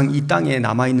더 이상 이 땅에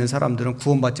남아 있는 사람들은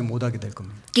구원받지 못하게 될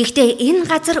겁니다. Гэхдээ энэ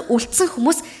газар үлдсэн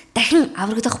хүмүүс дахин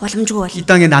аврагдах боломжгүй болно. 이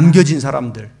땅에 남겨진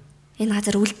사람들, Энэ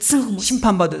газар үлдсэн хүмүүс,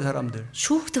 심판받을 사람들,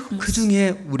 шүүгдэх 그 хүмүүс.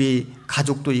 중에 우리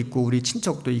가족도 있고 우리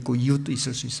친척도 있고 이웃도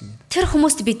있을 수 있습니다. Тэр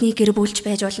хүмүүст бидний гэр бүлч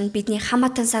байж болно, бидний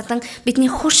хамаатан садан,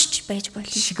 бидний хуршч байж болно.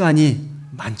 시간이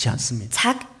많지 않습니다.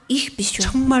 Цаг их биш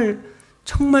үү?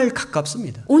 정말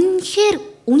가깝습니다.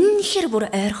 Үнэхээр үнэнхээр бүр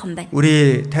ойрхон байна.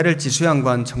 우리 테렐지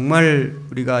수양관 정말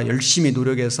우리가 열심히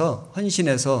노력해서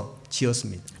헌신해서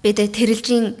지었습니다. Бид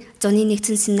тэрэлжийн зуны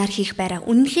нэгдсэн семинар хийх байраа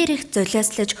үнэнхээр их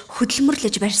золиослож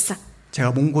хөдөлмөрлөж барьсан.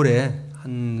 제가 몽골에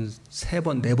한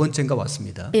 3번, 4번째인가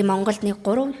왔습니다. Би Монголд нэг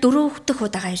 3, 4 дэх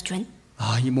удаага ирж байна.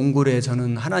 이 몽골에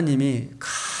저는 하나님이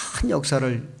큰 역사를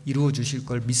이루어 주실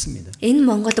걸 믿습니다. Энэ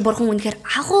Монголд бурхан үнэхээр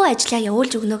агуу ажиллаа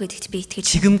явуулж өгнө гэдэгт би итгэж.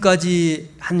 지금까지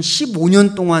한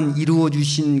 15년 동안 이루어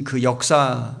주신 그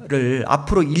역사를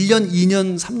앞으로 1년,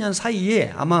 2년, 3년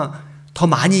사이에 아마 더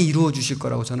많이 이루어 주실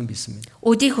거라고 저는 믿습니다.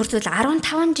 Өдийг хүртэл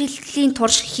 15 жилийн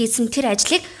турш хийсэн тэр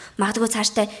ажлыг магадгүй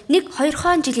цаашдаа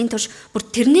 1-2 жилийн турш бүр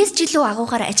тэрнээс жилүү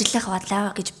агуугаар ажиллах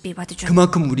болоо гэж би бодож байна.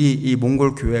 그만큼 우리 이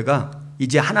몽골 교회가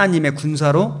이제 하나님의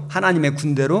군사로 하나님의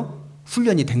군대로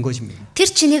훈련이 된 것입니다.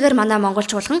 Тэр чинээгээр манай монгол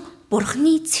чуулган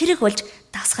бурхны цэрэг болж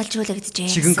дасгалжуулагджээ.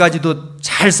 지금까지도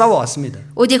잘 싸워왔습니다.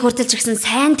 Өдийг хүртэл ч гэсэн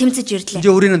сайн тэмцэж ирлээ. 이제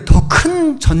우리는 더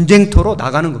큰 전쟁터로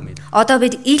나가는 겁니다. Одоо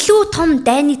бид илүү том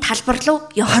дайны талбар руу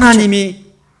явах.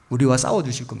 하나님이 우리와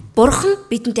싸워주실 겁니다. Бурхан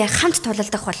бидэнтэй хамт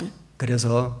тулалдах болно.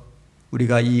 그래서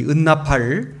우리가 이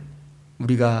은나팔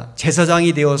우리가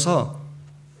제사장이 되어서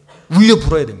울려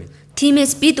불어야 됩니다.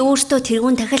 Тиймээс бид өөрсдөө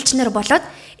тэрүүн тахилч нар болоод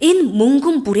энэ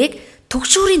мөнгөн бүрийг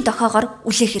түгшүүрийн дохоогоор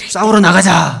үлээх хэрэгтэй. 싸우러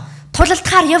나가자.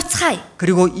 Тулалдахаар явцгаая.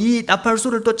 그리고 이 나팔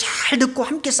소리를 또 잘 듣고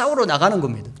함께 싸우러 나가는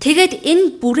겁니다. Тэгээд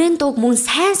энэ бүрээн дууг мөн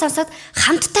сайн сонсоод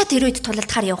хамтдаа тэр үед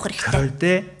тулалдахаар явах хэрэгтэй. 그럴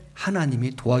때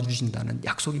하나님이 도와주신다는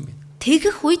약속입니다.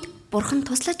 Тэгэх үед бурхан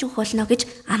туслаж өгөх болно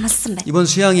гэж амласан байна. 이번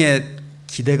수양에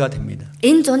기대가 됩니다.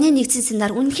 Энэ зуны нэгдсэн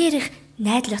семинар үнэхээр их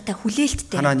найдвартай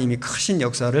хүлээлттэй. 하나님이 크신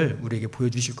역사를 우리에게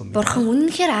보여주실 겁니다. Бурхан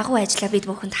үнэхээр агуу ажиллаа бид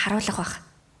бүхэнд харуулах баг.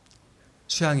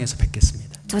 수양에서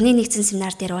뵙겠습니다. Зуны нэгдсэн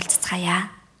семинар дээр уулзцаая.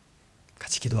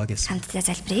 같이 기도하겠습니다. Хамтдаа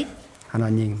залбирая.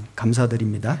 하나님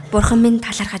감사드립니다. Бурхан минь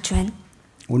талархаж байна.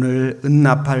 오늘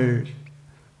은나팔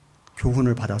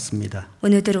교훈을 받았습니다.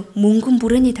 Өнөөдөр мөнгөн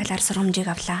бүрээний талаар сургамжийг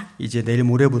авлаа. 이제 내일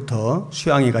모레부터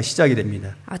수양회가 시작이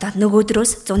됩니다. Одоо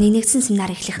нөгөөдрөөс зуны нэгдсэн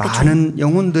семинар эхлэх гэж байна. 많은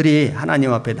영혼들이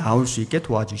하나님 앞에 나올 수 있게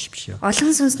도와주십시오.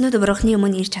 Олон сүнснүүд бурхны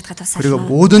өмнө ирж чадхад 그리고 тусална.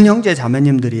 모든 형제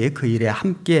자매님들이 그 일에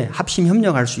함께 합심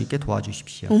협력할 수 있게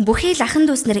도와주십시오. Бүхий л ахын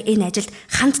дүүснэр энэ ажилд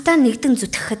хамтдаа нэгдэн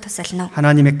зүтгэхэд тусална.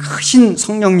 하나님의 크신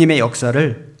성령님의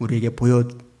역사를 우리에게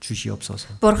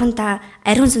보여주시옵소서. Бурхан та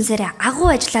ариун сүнсээрээ агуу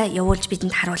ажиллаа явуулж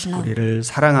бидэнд харуулна. 우리를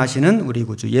사랑하시는 우리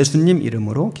구주 예수님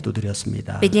이름으로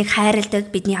기도드렸습니다. Биднийг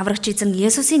хайрладаг бидний аврагч эзэн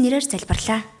Есүсийн нэрээр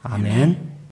залбирлаа. 아멘.